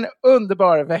allihopa. En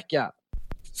underbar vecka.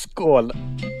 Skål!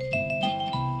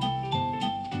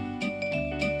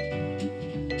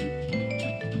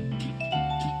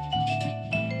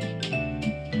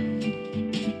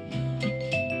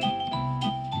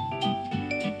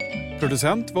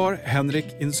 Producent var Henrik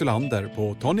Insulander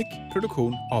på Tonic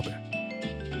Produktion AB.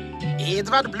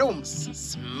 Edvard Bloms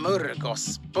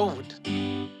smörgåsbord.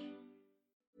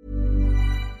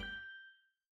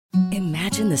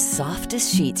 Imagine the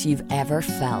softest sheets you've ever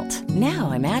felt.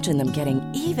 Now imagine them getting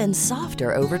even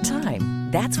softer over time.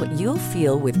 That's what you'll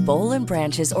feel with Boll &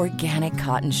 Branch's organic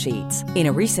cotton sheets. In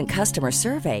a recent customer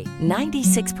survey,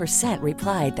 96%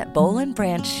 replied that Boll &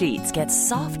 Branch sheets get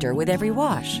softer with every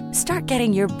wash. Start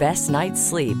getting your best night's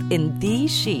sleep in these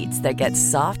sheets that get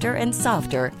softer and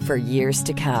softer for years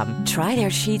to come. Try their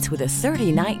sheets with a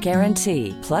 30-night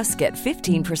guarantee. Plus, get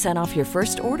 15% off your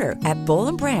first order at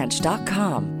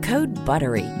bollandbranch.com. Code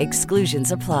BUTTERY.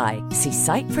 Exclusions apply. See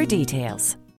site for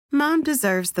details. Mom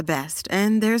deserves the best,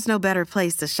 and there's no better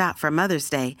place to shop for Mother's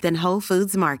Day than Whole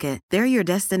Foods Market. They're your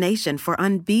destination for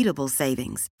unbeatable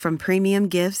savings, from premium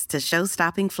gifts to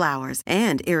show-stopping flowers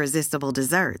and irresistible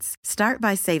desserts. Start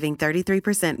by saving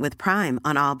 33% with Prime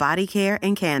on all body care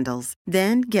and candles.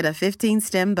 Then get a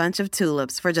 15-stem bunch of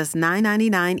tulips for just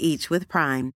 $9.99 each with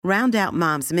Prime. Round out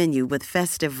Mom's menu with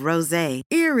festive rosé,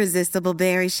 irresistible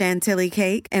berry chantilly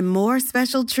cake, and more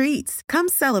special treats. Come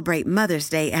celebrate Mother's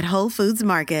Day at Whole Foods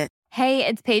Market. Hey,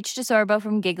 it's Paige DeSorbo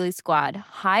from Giggly Squad.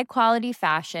 High quality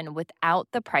fashion without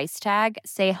the price tag.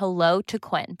 Say hello to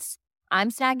Quince. I'm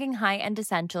snagging high-end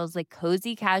essentials like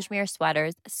cozy cashmere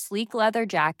sweaters, sleek leather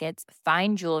jackets,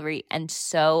 fine jewelry, and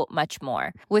so much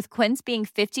more. With Quince being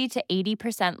 50 to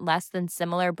 80% less than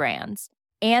similar brands.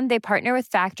 And they partner with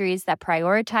factories that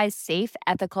prioritize safe,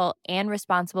 ethical, and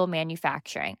responsible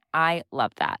manufacturing. I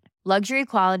love that. Luxury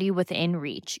quality within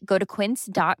reach. Go to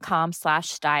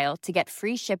quince.com/style to get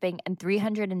free shipping and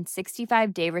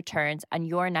 365-day returns on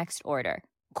your next order.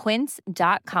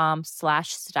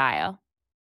 Quince.com/style.